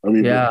I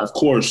mean, of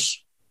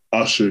course,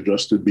 Usher,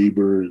 Justin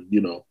Bieber,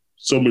 and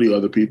so many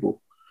other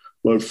people.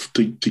 But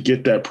to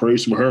get that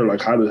praise from her,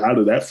 like how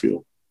did that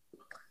feel?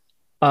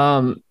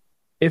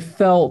 It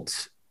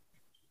felt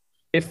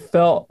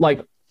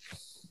like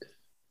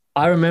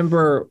I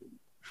remember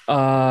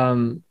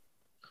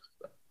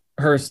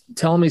her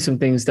telling me some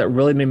things that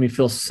really made me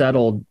feel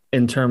settled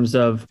in terms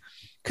of,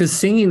 because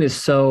singing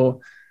is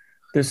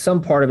there's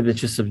some part of it that's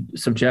just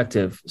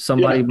subjective.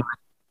 Somebody might,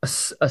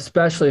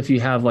 especially if you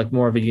have like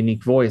more of a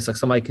unique voice, like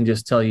somebody can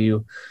just tell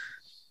you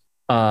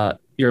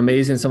you're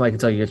amazing. Somebody can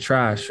tell you you're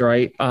trash.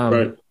 Right.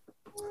 Right.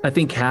 I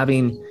think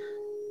having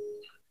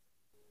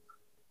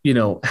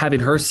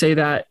her say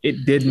that,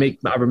 it did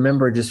I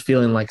remember just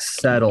feeling like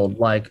settled,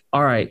 like,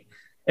 all right.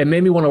 It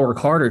made me want to work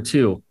harder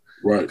too.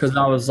 Right. Because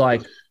I was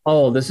like,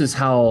 oh, this is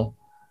how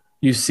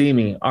you see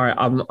me. All right,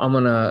 I'm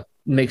gonna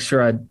make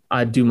sure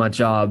I do my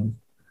job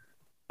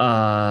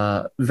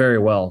very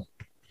well.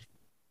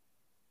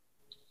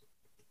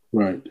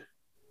 Right.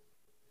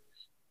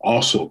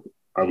 Awesome.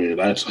 I mean,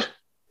 that's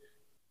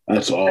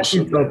awesome.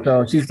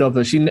 She's dope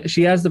though.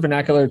 She has the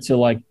vernacular to,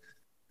 like,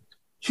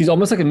 she's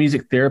almost like a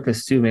music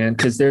therapist too, man.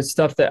 Because there's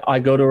stuff that I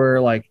go to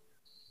her like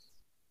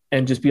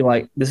and just be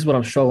like, this is what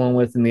I'm struggling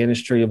with in the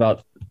industry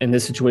about in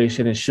this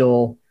situation, and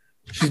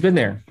she's been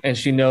there and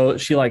she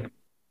like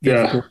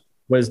gives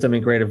wisdom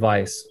and great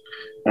advice.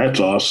 That's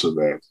awesome,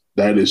 man.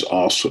 That is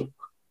awesome.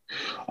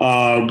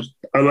 And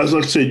as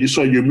I said, you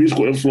saw your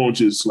musical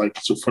influences, like,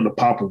 so from the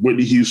pop of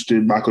Whitney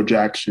Houston, Michael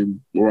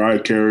Jackson, Mariah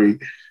Carey,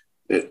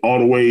 all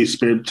the way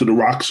spent to the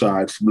rock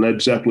side, from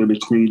Led Zeppelin and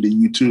Queen to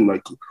U2.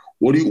 Like,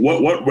 what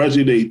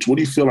resonates? What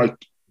do you feel like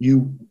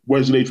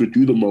resonates with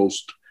you the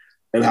most,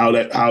 and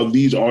how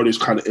these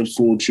artists kind of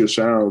influence your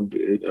sound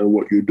and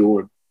what you're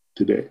doing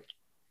today?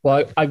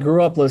 Well, I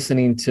grew up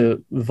listening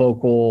to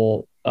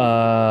vocal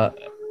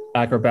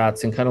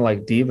acrobats and kind of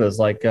like divas,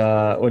 like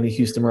Whitney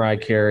Houston, Mariah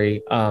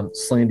Carey,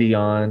 Celine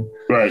Dion.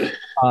 Right.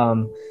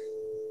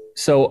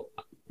 So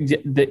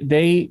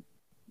they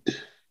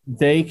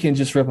can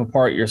just rip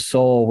apart your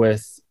soul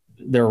with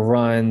their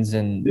runs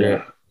and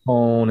their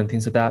tone and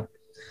things like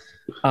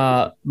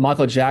that.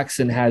 Michael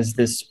Jackson has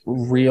this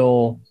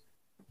real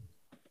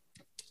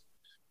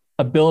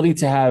ability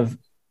to have,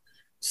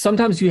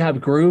 sometimes you have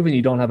groove and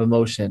you don't have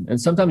emotion,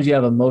 and sometimes you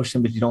have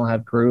emotion but you don't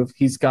have groove.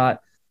 He's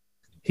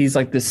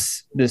like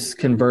this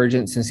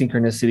convergence and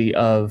synchronicity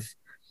of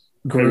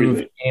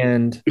groove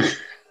and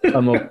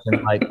emotion,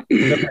 like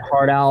rip your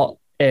heart out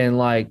and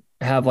like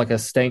have like a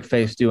stank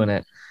face doing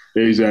it.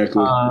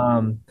 Exactly.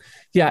 And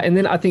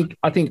then I think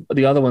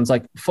the other ones,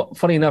 like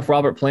funny enough,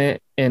 Robert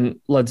Plant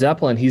and Led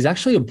Zeppelin, he's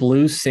actually a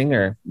blues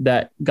singer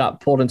that got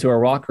pulled into a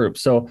rock group.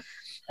 So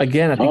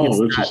again, I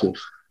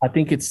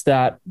think it's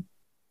that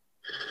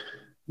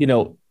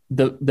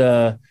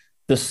the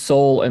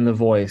soul and the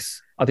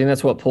voice. I think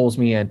that's what pulls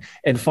me in.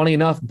 And funny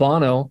enough,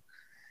 Bono,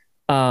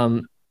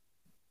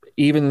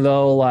 even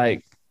though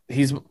like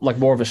he's like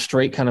more of a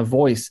straight kind of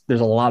voice,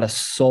 there's a lot of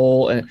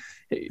soul, and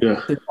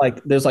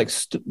there's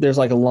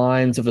like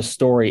lines of a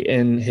story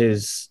in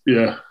his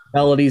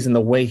melodies and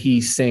the way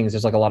he sings.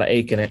 There's like a lot of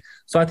ache in it.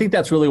 So I think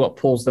that's really what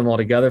pulls them all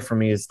together for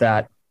me, is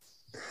that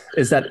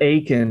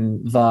ache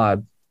and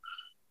vibe.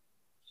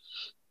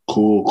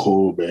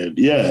 Cool, man.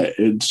 Yeah,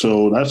 and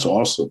so that's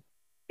awesome.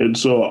 And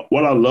so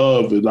what I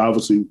love is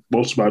obviously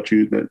most about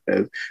you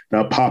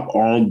that pop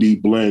R&B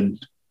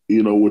blend,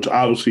 which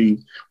obviously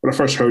when I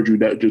first heard you,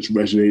 that just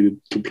resonated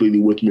completely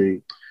with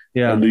me.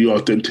 Yeah, and the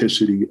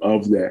authenticity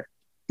of that,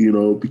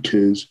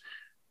 because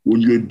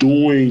when you're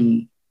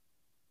doing,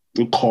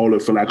 we'll call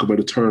it, for lack of a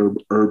better term,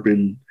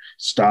 urban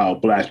style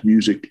Black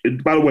music.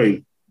 And by the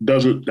way,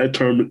 that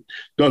term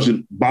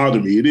doesn't bother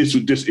me. It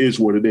just is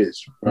what it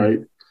is, right?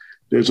 Mm-hmm.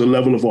 There's a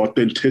level of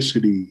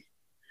authenticity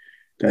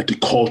that the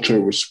culture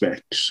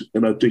respects.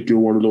 And I think you're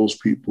one of those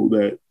people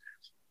that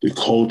the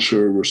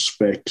culture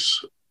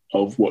respects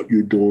of what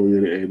you're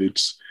doing. And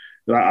it's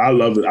I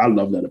love it. I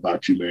love that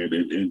about you, man.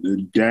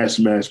 And Gas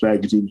Mask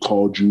Magazine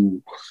called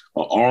you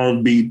a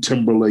R&B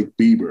Timberlake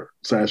Bieber,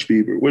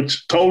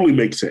 which totally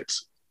makes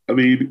sense. I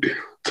mean,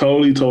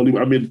 totally.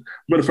 I mean,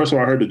 the first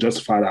time I heard the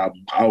Justified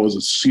album, I was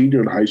a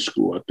senior in high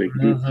school, I think.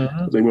 Mm-hmm.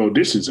 I was like, well,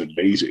 this is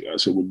amazing. I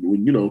said,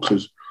 when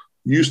because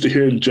you used to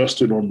hearing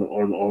Justin on the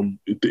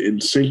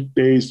NSYNC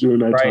days during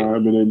that Right.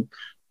 time, and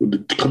then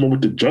to come up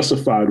with the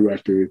Justified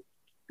record,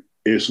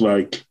 it's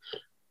like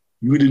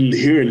you didn't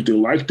hear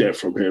anything like that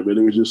from him, and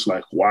it was just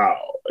like, wow.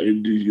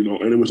 And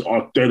and it was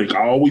authentic.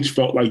 I always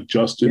felt like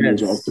Justin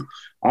was authentic.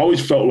 I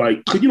always felt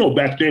like, cause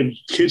back then,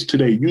 kids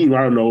today, you and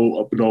I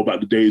know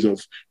about the days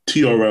of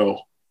TRL,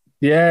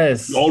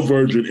 Yes, the old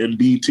version, and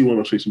BET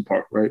 106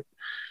 Park, right?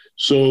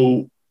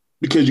 So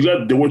because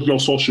there was no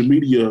social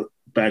media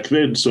back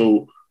then,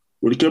 so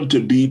when it came to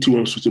BET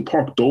 106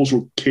 Park, those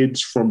were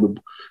kids from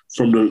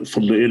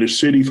the inner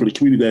city, from the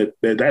community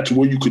that's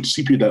where you could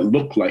see people that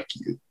looked like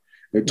you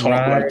and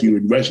talk like you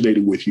and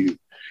resonated with you.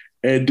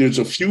 And there's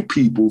a few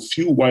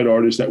white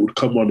artists that would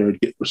come on there and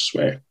get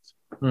respect.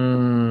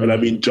 And I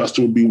mean,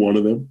 Justin would be one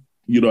of them.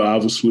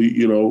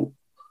 Obviously,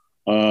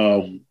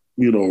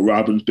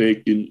 Robin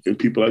Thicke and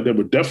people like that,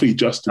 but definitely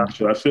Justin,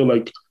 because I feel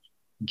like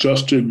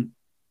Justin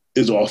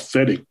is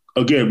authentic.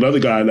 Again, another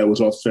guy that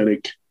was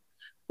authentic.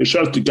 And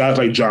shout out to guys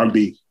like John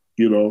B,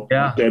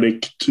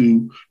 authentic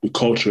to the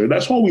culture. And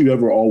that's all we've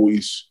ever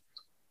always,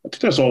 I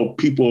think that's all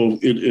people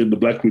in the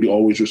Black community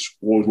always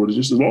were.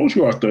 Just as long as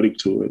you're authentic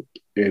to it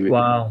and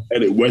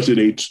it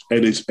resonates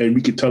and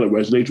we can tell it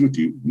resonates with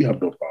you, we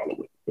have no problem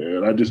with it,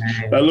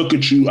 man. I look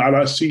at you and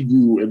I see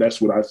you, and that's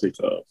what I think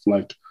of,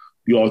 like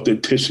the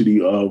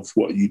authenticity of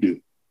what you do.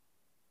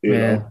 You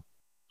know?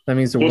 That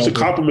means it's a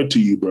compliment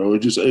to you, bro.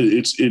 It's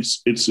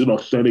an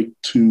authentic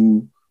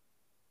to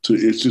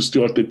it's just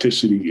the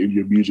authenticity in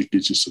your music.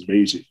 It's just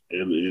amazing,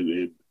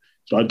 and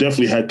so I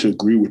definitely had to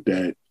agree with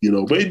that,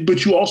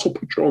 But you also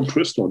put your own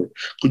twist on it,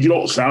 because you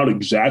don't sound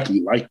exactly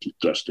like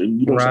Justin.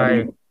 You don't sound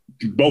like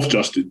both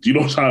Justins. You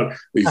don't sound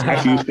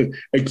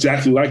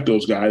exactly like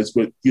those guys,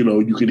 but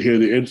you can hear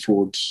the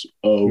influence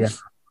of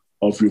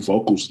your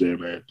vocals there,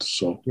 man.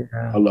 So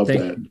I love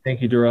that.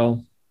 Thank you,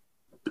 Darrell.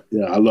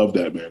 Yeah, I love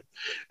that, man.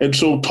 And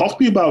so talk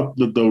to me about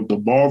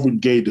the Marvin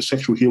Gaye, the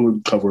Sexual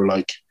Healing cover,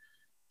 like,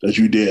 that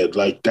you did.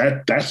 Like,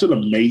 that's an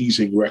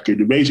amazing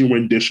record, amazing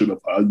rendition of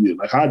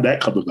like, how did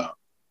that come about?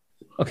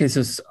 Okay,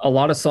 so a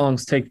lot of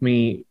songs take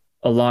me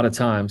a lot of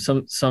time.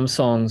 Some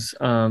songs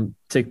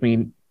take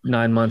me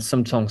 9 months.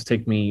 Some songs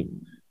take me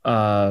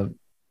a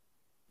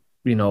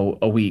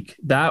week.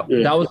 That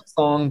was a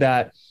song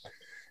that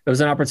it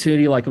was an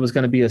opportunity, like it was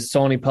going to be a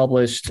Sony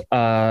published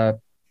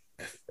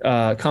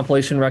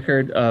compilation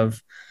record of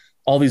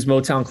all these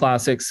Motown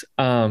classics.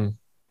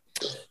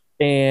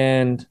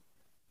 And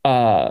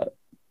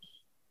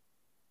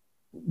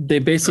they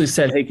basically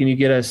said, hey, can you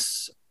get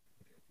us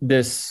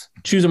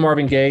choose a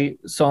Marvin Gaye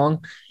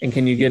song, and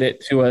can you get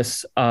it to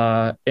us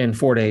in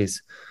 4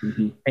 days?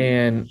 Mm-hmm.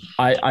 And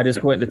I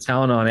just went to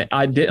town on it.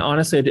 I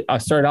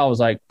started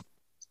out, I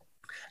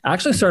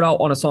actually started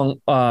out on a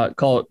song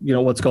called,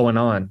 What's Going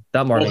On,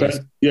 that Marvin Gaye.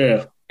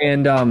 Yeah.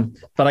 And,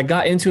 but I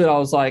got into it. I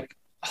was like,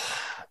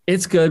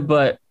 it's good,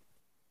 but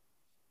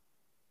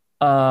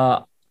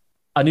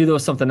I knew there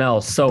was something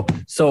else. So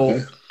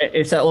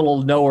it's that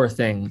little knower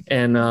thing.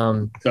 And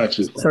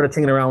gotcha. Started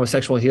tinkering around with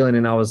Sexual Healing,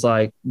 and I was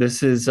like,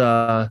 this is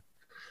a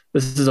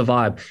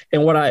vibe.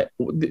 And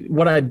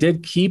what I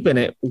did keep in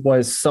it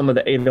was some of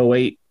the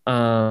 808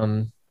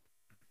 kind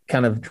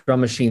of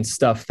drum machine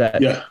stuff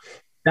that's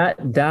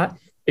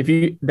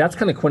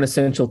kind of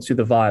quintessential to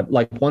the vibe.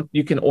 Like,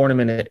 you can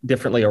ornament it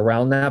differently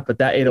around that, but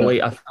that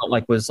 808 I felt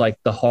like was like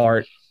the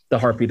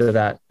heartbeat of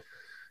that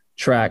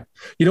track.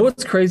 You know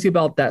what's crazy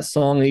about that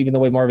song, even the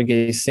way Marvin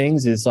Gaye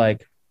sings, is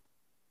like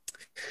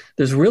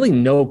there's really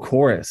no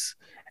chorus.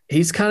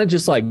 He's kind of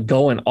just like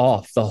going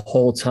off the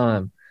whole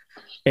time,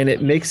 and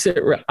it makes it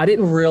I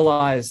didn't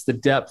realize the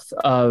depth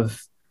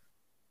of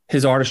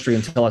his artistry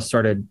until I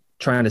started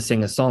trying to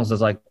sing his songs. I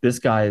was like, this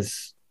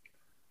guy's,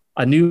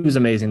 I knew he was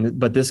amazing,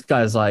 but this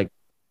guy's like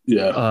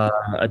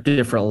a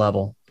different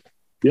level.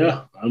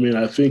 Yeah, I mean,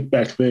 I think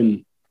back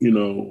then,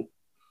 you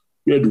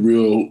had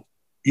real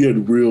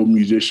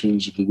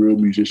musicians and real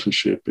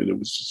musicianship, and it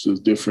was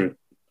just different.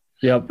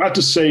 Yep. Not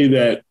to say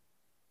that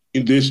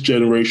in this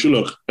generation,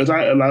 look, as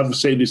I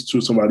was saying this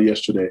to somebody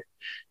yesterday,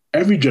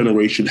 every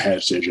generation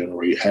has their their,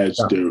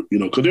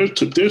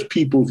 because there's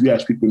people, if you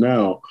ask people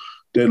now,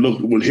 that look,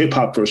 when hip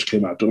hop first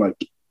came out, they're like,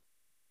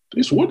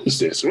 what is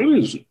this?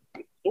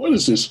 What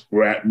is this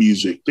rap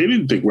music? They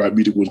didn't think rap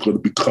music was going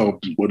to become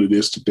what it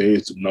is today.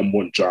 It's the number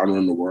one genre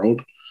in the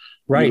world.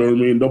 Right. You know what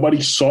I mean?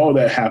 Nobody saw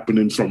that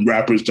happening from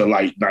Rappers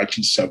Delight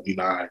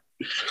 1979.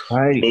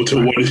 Right.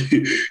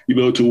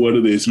 To what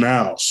it is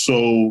now.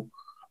 So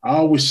I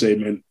always say,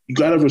 man, you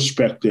got to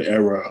respect the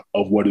era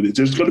of what it is.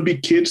 There's going to be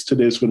kids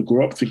today that's going to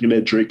grow up thinking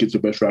that Drake is the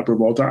best rapper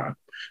of all time.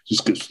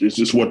 It's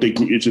just what they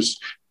grew.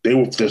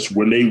 That's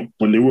when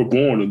they were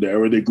born, in the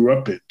era they grew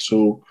up in.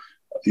 So,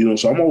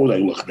 so I'm always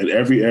like, look, man,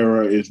 every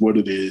era is what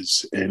it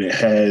is, and it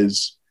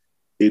has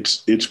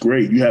it's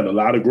great. You had a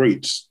lot of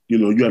greats.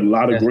 You had a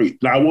lot of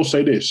greats. Now I will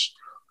say this: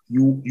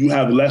 you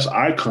have less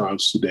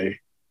icons today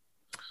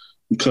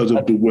because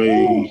of the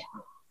way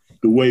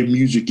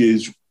music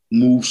is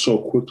moved so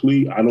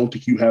quickly. I don't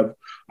think you have.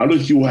 I don't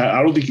think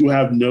you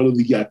have none of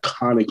the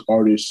iconic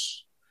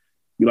artists.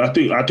 I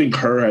think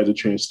her has a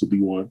chance to be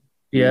one.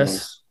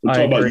 Yes, I'm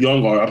talking about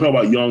young art. I'm talking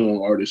about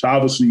young artists.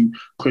 Obviously,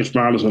 Chris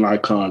Brown is an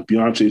icon.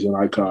 Beyonce is an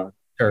icon.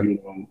 Sure.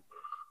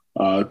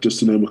 Just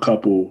to name a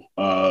couple.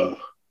 I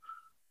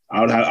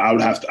would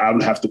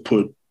have to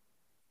put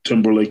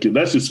Timberlake in.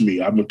 That's just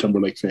me. I'm a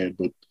Timberlake fan,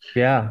 but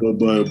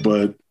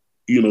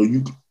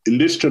you in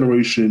this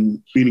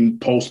generation, meaning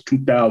post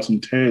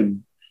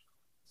 2010,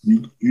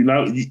 you're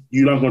not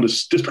going to,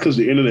 just because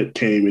the internet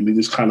came and it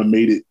just kind of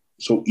made it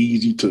so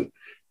easy to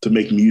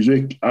make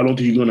music. I don't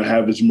think you're going to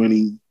have as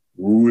many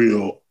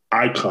real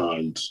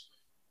icons.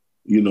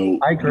 I agree.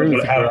 You're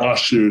going to have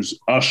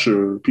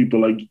Usher,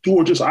 people like who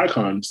are just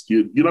icons.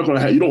 You're not going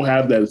to have. You don't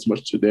have that as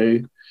much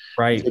today,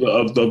 right?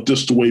 Of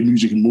just the way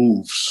music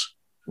moves,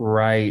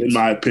 right? In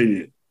my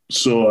opinion.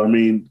 So I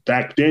mean,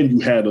 back then you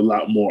had a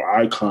lot more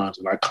icons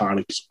and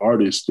iconic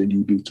artists than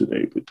you do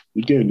today. But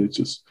again, it's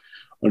just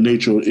a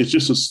nature. It's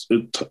just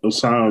a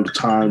sign of the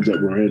times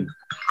that we're in.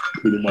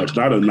 Pretty much,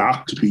 not a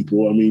knock to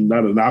people. I mean,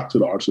 not a knock to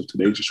the artists of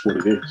today. Just what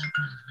it is.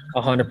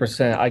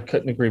 100%. I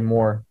couldn't agree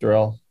more,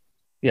 Darrell.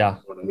 Yeah.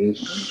 You know what I mean?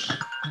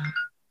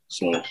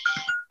 So,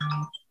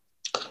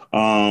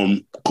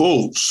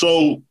 cool.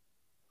 So,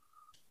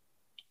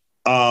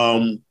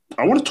 I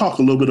want to talk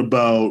a little bit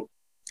about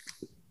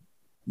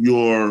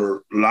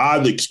your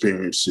live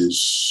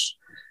experiences,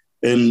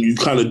 and you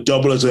kind of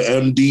double as an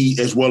MD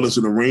as well as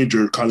an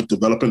arranger, kind of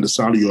developing the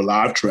sound of your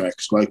live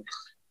tracks. Like,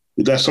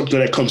 is that something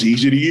that comes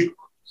easy to you?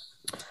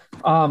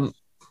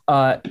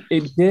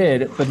 It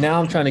did, but now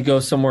I'm trying to go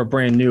somewhere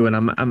brand new, and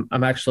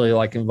I'm actually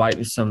like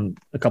inviting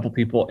a couple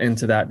people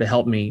into that to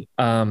help me,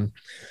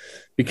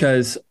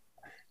 because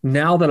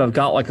now that I've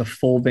got like a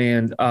full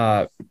band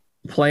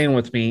playing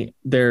with me,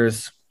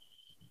 there's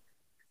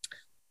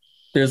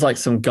like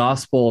some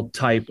gospel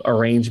type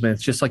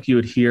arrangements, just like you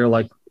would hear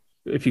like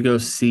if you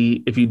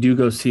do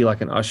go see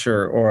like an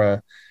Usher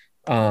or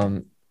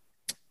a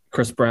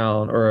Chris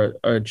Brown or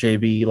a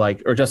JB,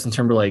 like, or Justin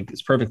Timberlake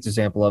is a perfect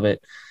example of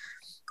it.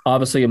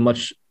 Obviously a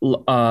much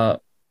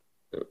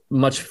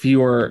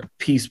fewer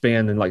piece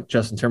band than like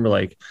Justin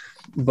Timberlake,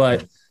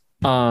 but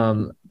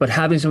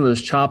having some of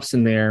those chops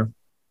in there,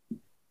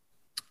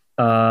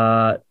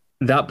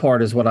 that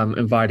part is what I'm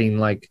inviting.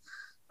 Like,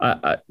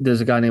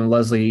 there's a guy named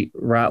Leslie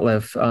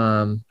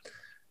Ratliff,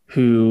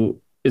 who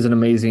is an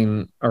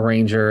amazing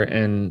arranger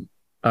and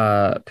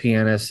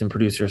pianist and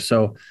producer.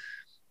 So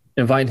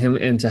inviting him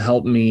in to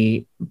help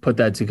me put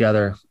that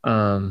together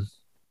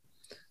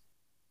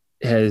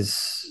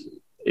is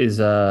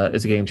a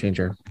game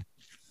changer.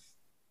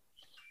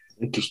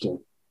 Interesting.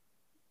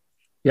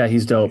 Yeah,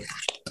 he's dope.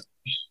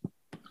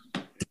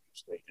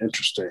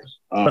 Interesting.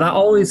 But I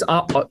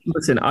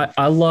listen.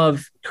 I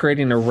love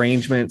creating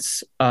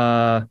arrangements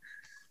for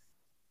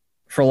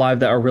live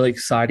that are really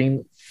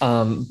exciting.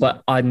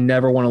 But I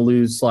never want to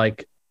lose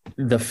like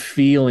the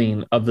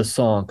feeling of the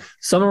song.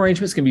 Some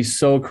arrangements can be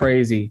so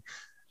crazy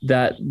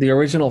that the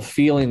original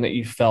feeling that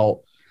you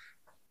felt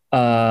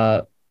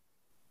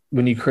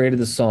when you created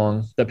the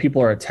song that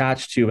people are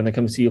attached to when they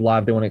come to see you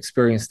live, they want to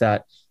experience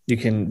that. You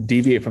can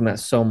deviate from that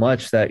so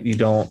much that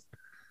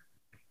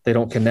they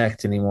don't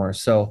connect anymore.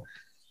 So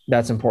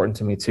that's important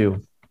to me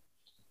too.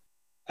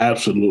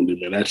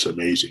 Absolutely, man. That's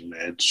amazing,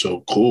 man.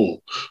 So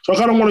cool. So I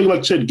kind of want to, like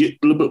I said, get a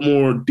little bit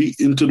more deep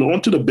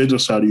onto the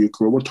business side of your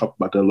career. We'll talk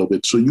about that a little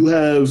bit. So you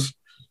have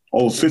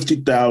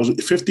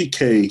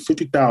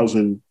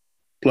 50,000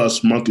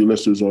 plus monthly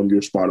listeners on your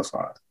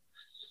Spotify.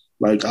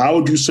 Like, how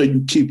would you say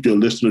you keep your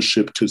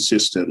listenership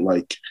consistent,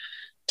 like,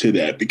 to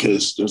that?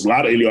 Because there's a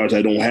lot of indie artists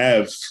that don't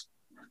have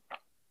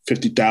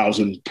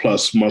 50,000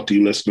 plus monthly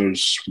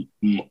listeners,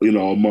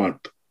 a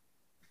month.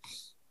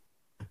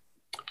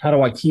 How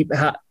do I keep?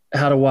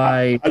 How do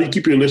you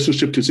keep your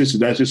listenership consistent?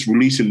 That's just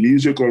releasing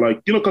music, or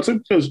like, because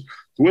the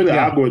way the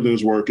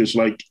algorithms work is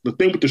like the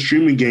thing with the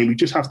streaming game. You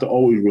just have to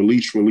always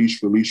release.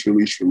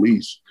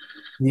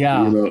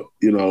 Yeah.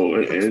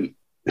 And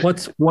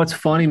what's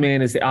funny,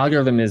 man, is the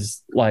algorithm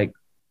is like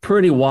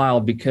pretty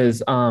wild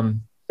because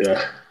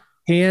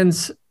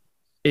Hands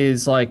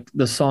is like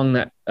the song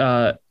that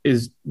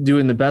is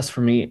doing the best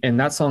for me, and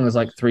that song is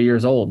like 3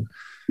 years old.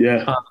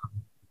 Yeah.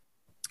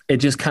 It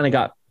just kind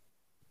of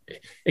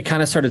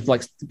started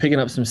like picking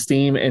up some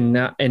steam, and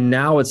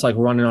now it's like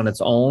running on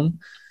its own.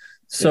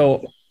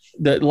 So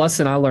the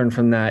lesson I learned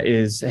from that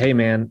is, hey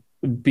man,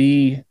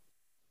 I'm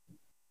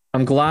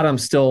glad I'm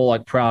still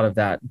like proud of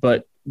that,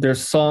 but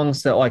there's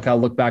songs that like I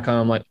look back on,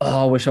 I'm like,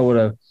 oh, I wish I would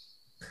have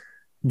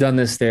done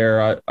this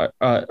there,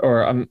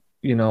 or I'm,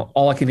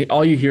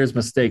 all you hear is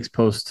mistakes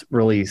post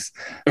release,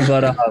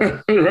 but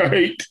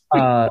right.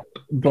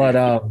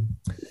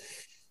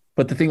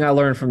 But the thing I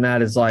learned from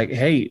that is like,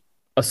 hey,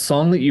 a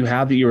song that you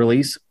have that you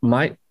release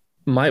might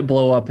might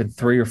blow up in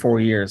 3 or 4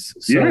 years.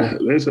 So Yeah,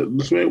 that's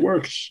the way it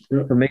works.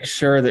 Yeah. to make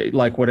sure that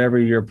like whatever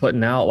you're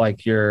putting out,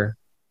 like you're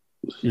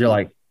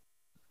like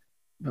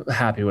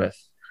happy with.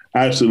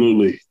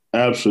 Absolutely,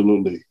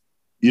 absolutely.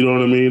 You know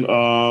what I mean?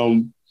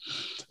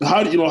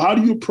 How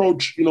do you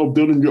approach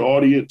building your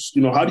audience?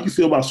 How do you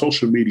feel about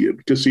social media?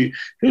 Because see,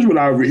 here's what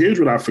I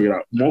figured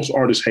out. Most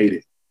artists hate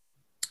it.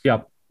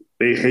 Yep.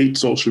 They hate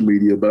social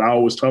media, but I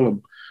always tell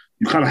them,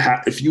 you kind of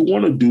have, if you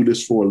want to do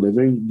this for a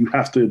living, you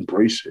have to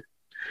embrace it.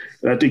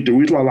 And I think the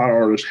reason why a lot of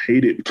artists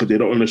hate it because they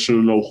don't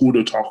necessarily know who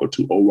they're talking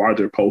to or why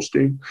they're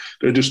posting.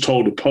 They're just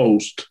told to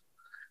post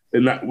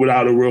and not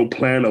without a real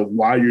plan of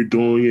why you're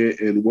doing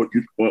it and what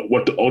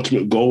the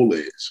ultimate goal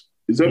is.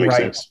 Does that make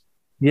sense?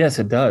 Yes,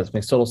 it does.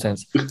 Makes total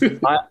sense.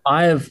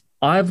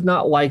 I've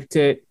not liked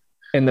it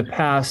in the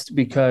past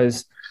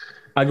because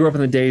I grew up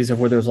in the days of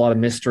where there was a lot of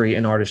mystery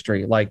in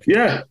artistry. Like,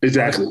 yeah,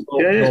 exactly.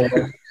 Yeah.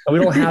 We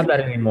don't have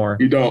that anymore.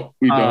 We don't.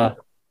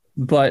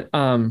 But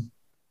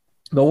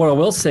what I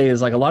will say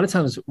is like a lot of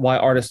times why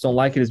artists don't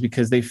like it is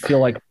because they feel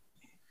like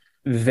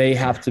they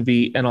have to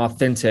be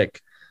inauthentic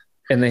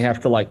and they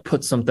have to like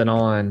put something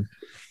on.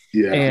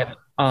 Yeah.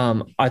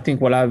 And I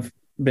think what I've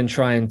been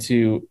trying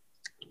to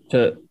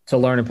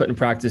learn and put in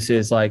practice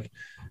is like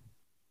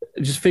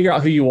just figure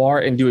out who you are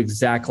and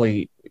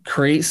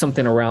create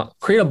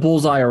a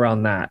bullseye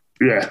around that.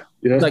 Yeah.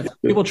 Like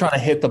people try to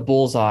hit the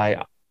bullseye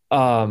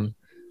on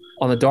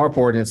the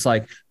dartboard and it's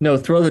like, no,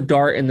 throw the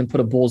dart and then put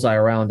a bullseye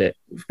around it.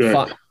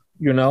 Right.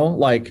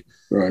 Like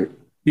right.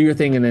 Do your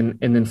thing and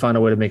then find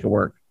a way to make it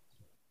work.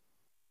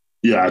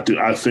 Yeah,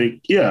 I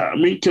think, yeah. I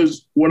mean,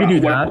 because you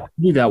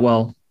do that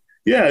well.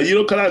 Yeah,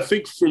 because I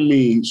think for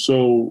me,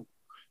 so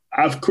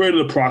I've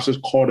created a process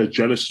called a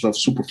genesis of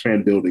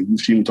superfan building.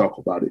 You've seen me talk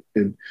about it.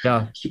 And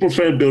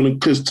superfan building,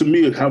 because to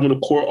me, having a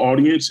core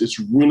audience is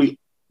really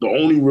the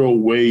only real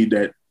way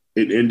that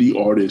an indie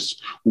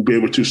artist will be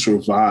able to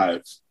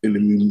survive in the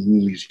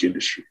music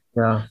industry.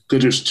 Yeah.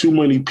 Because there's too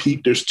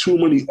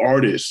many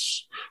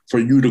artists for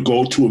you to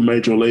go to a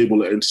major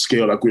label and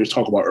scale like we were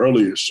talking about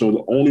earlier. So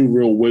the only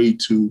real way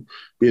to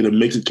be able to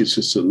make a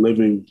consistent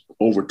living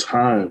over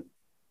time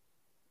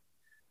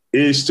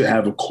is to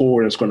have a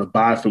core that's going to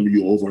buy from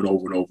you over and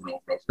over and over and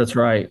over. That's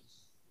right.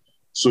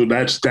 So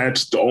that's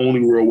the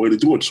only real way to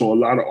do it. So a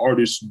lot of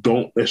artists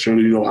don't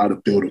necessarily know how to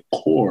build a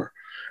core.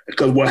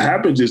 Because what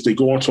happens is they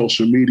go on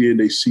social media and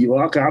they see,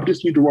 okay, I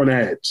just need to run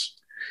ads.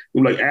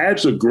 And like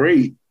ads are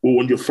great, but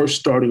when you're first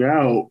starting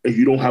out and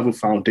you don't have a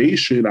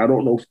foundation, I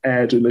don't know if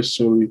ads are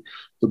necessarily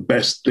the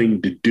best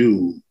thing to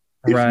do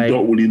if you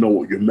don't really know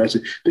what your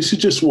message. This is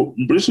just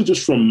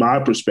from my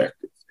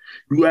perspective.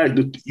 You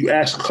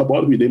ask a couple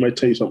other people, they might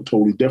tell you something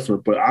totally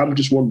different. But I'm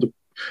just from the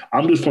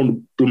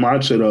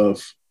mindset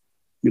of,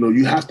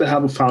 you have to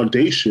have a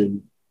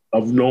foundation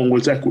of knowing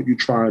exactly what you're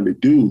trying to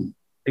do.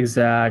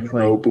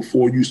 Exactly.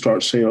 Before you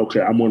start saying,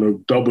 okay, I'm going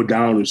to double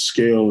down and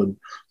scale and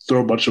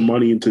throw a bunch of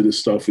money into this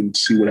stuff and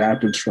see what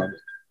happens from it.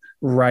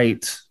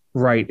 Right.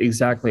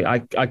 Exactly. I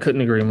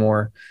couldn't agree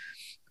more.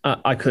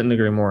 I couldn't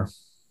agree more.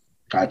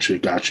 Got you,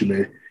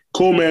 man.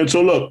 Cool, man.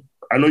 So look,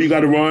 I know you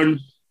got to run.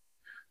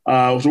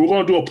 So we're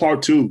going to do a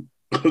part 2.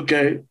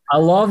 Okay. I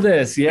love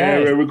this. Yeah.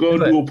 We're going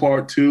to do a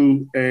part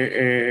 2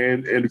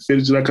 and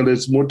finish it up because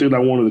there's more things I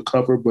wanted to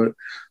cover, but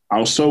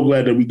I'm so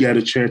glad that we got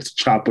a chance to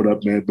chop it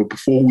up, man. But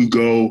before we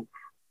go,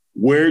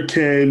 where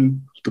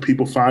can the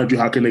people find you?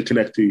 How can they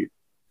connect to you?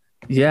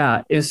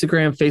 Yeah.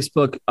 Instagram,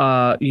 Facebook,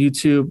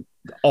 YouTube,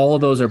 all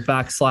of those are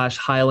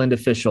 /HYLYND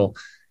official.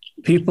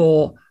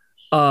 People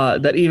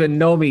that even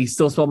know me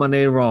still spell my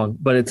name wrong,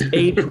 but it's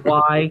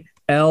HYLY.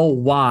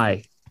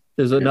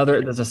 There's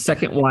a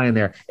second Y in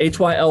there.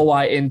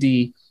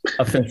 HYLYND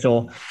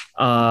official,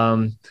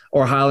 or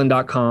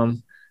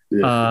HYLYND.com.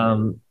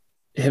 Yeah.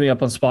 Hit me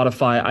up on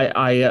Spotify.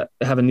 I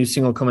have a new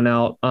single coming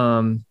out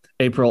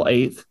April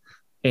 8th,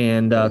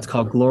 and it's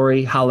called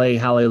Glory,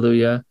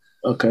 Hallelujah.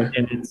 Okay.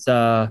 And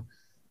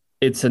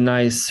it's a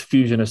nice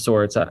fusion of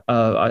sorts.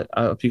 I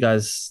think you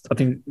guys are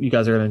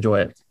going to enjoy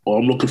it. Well,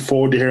 I'm looking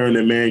forward to hearing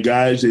it, man,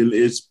 guys. And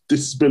this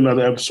has been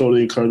another episode of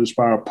the Encourage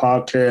Inspire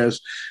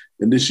podcast.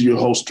 And this is your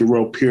host,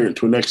 Terrell Pierre.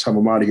 Until next time,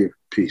 I'm out of here.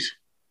 Peace.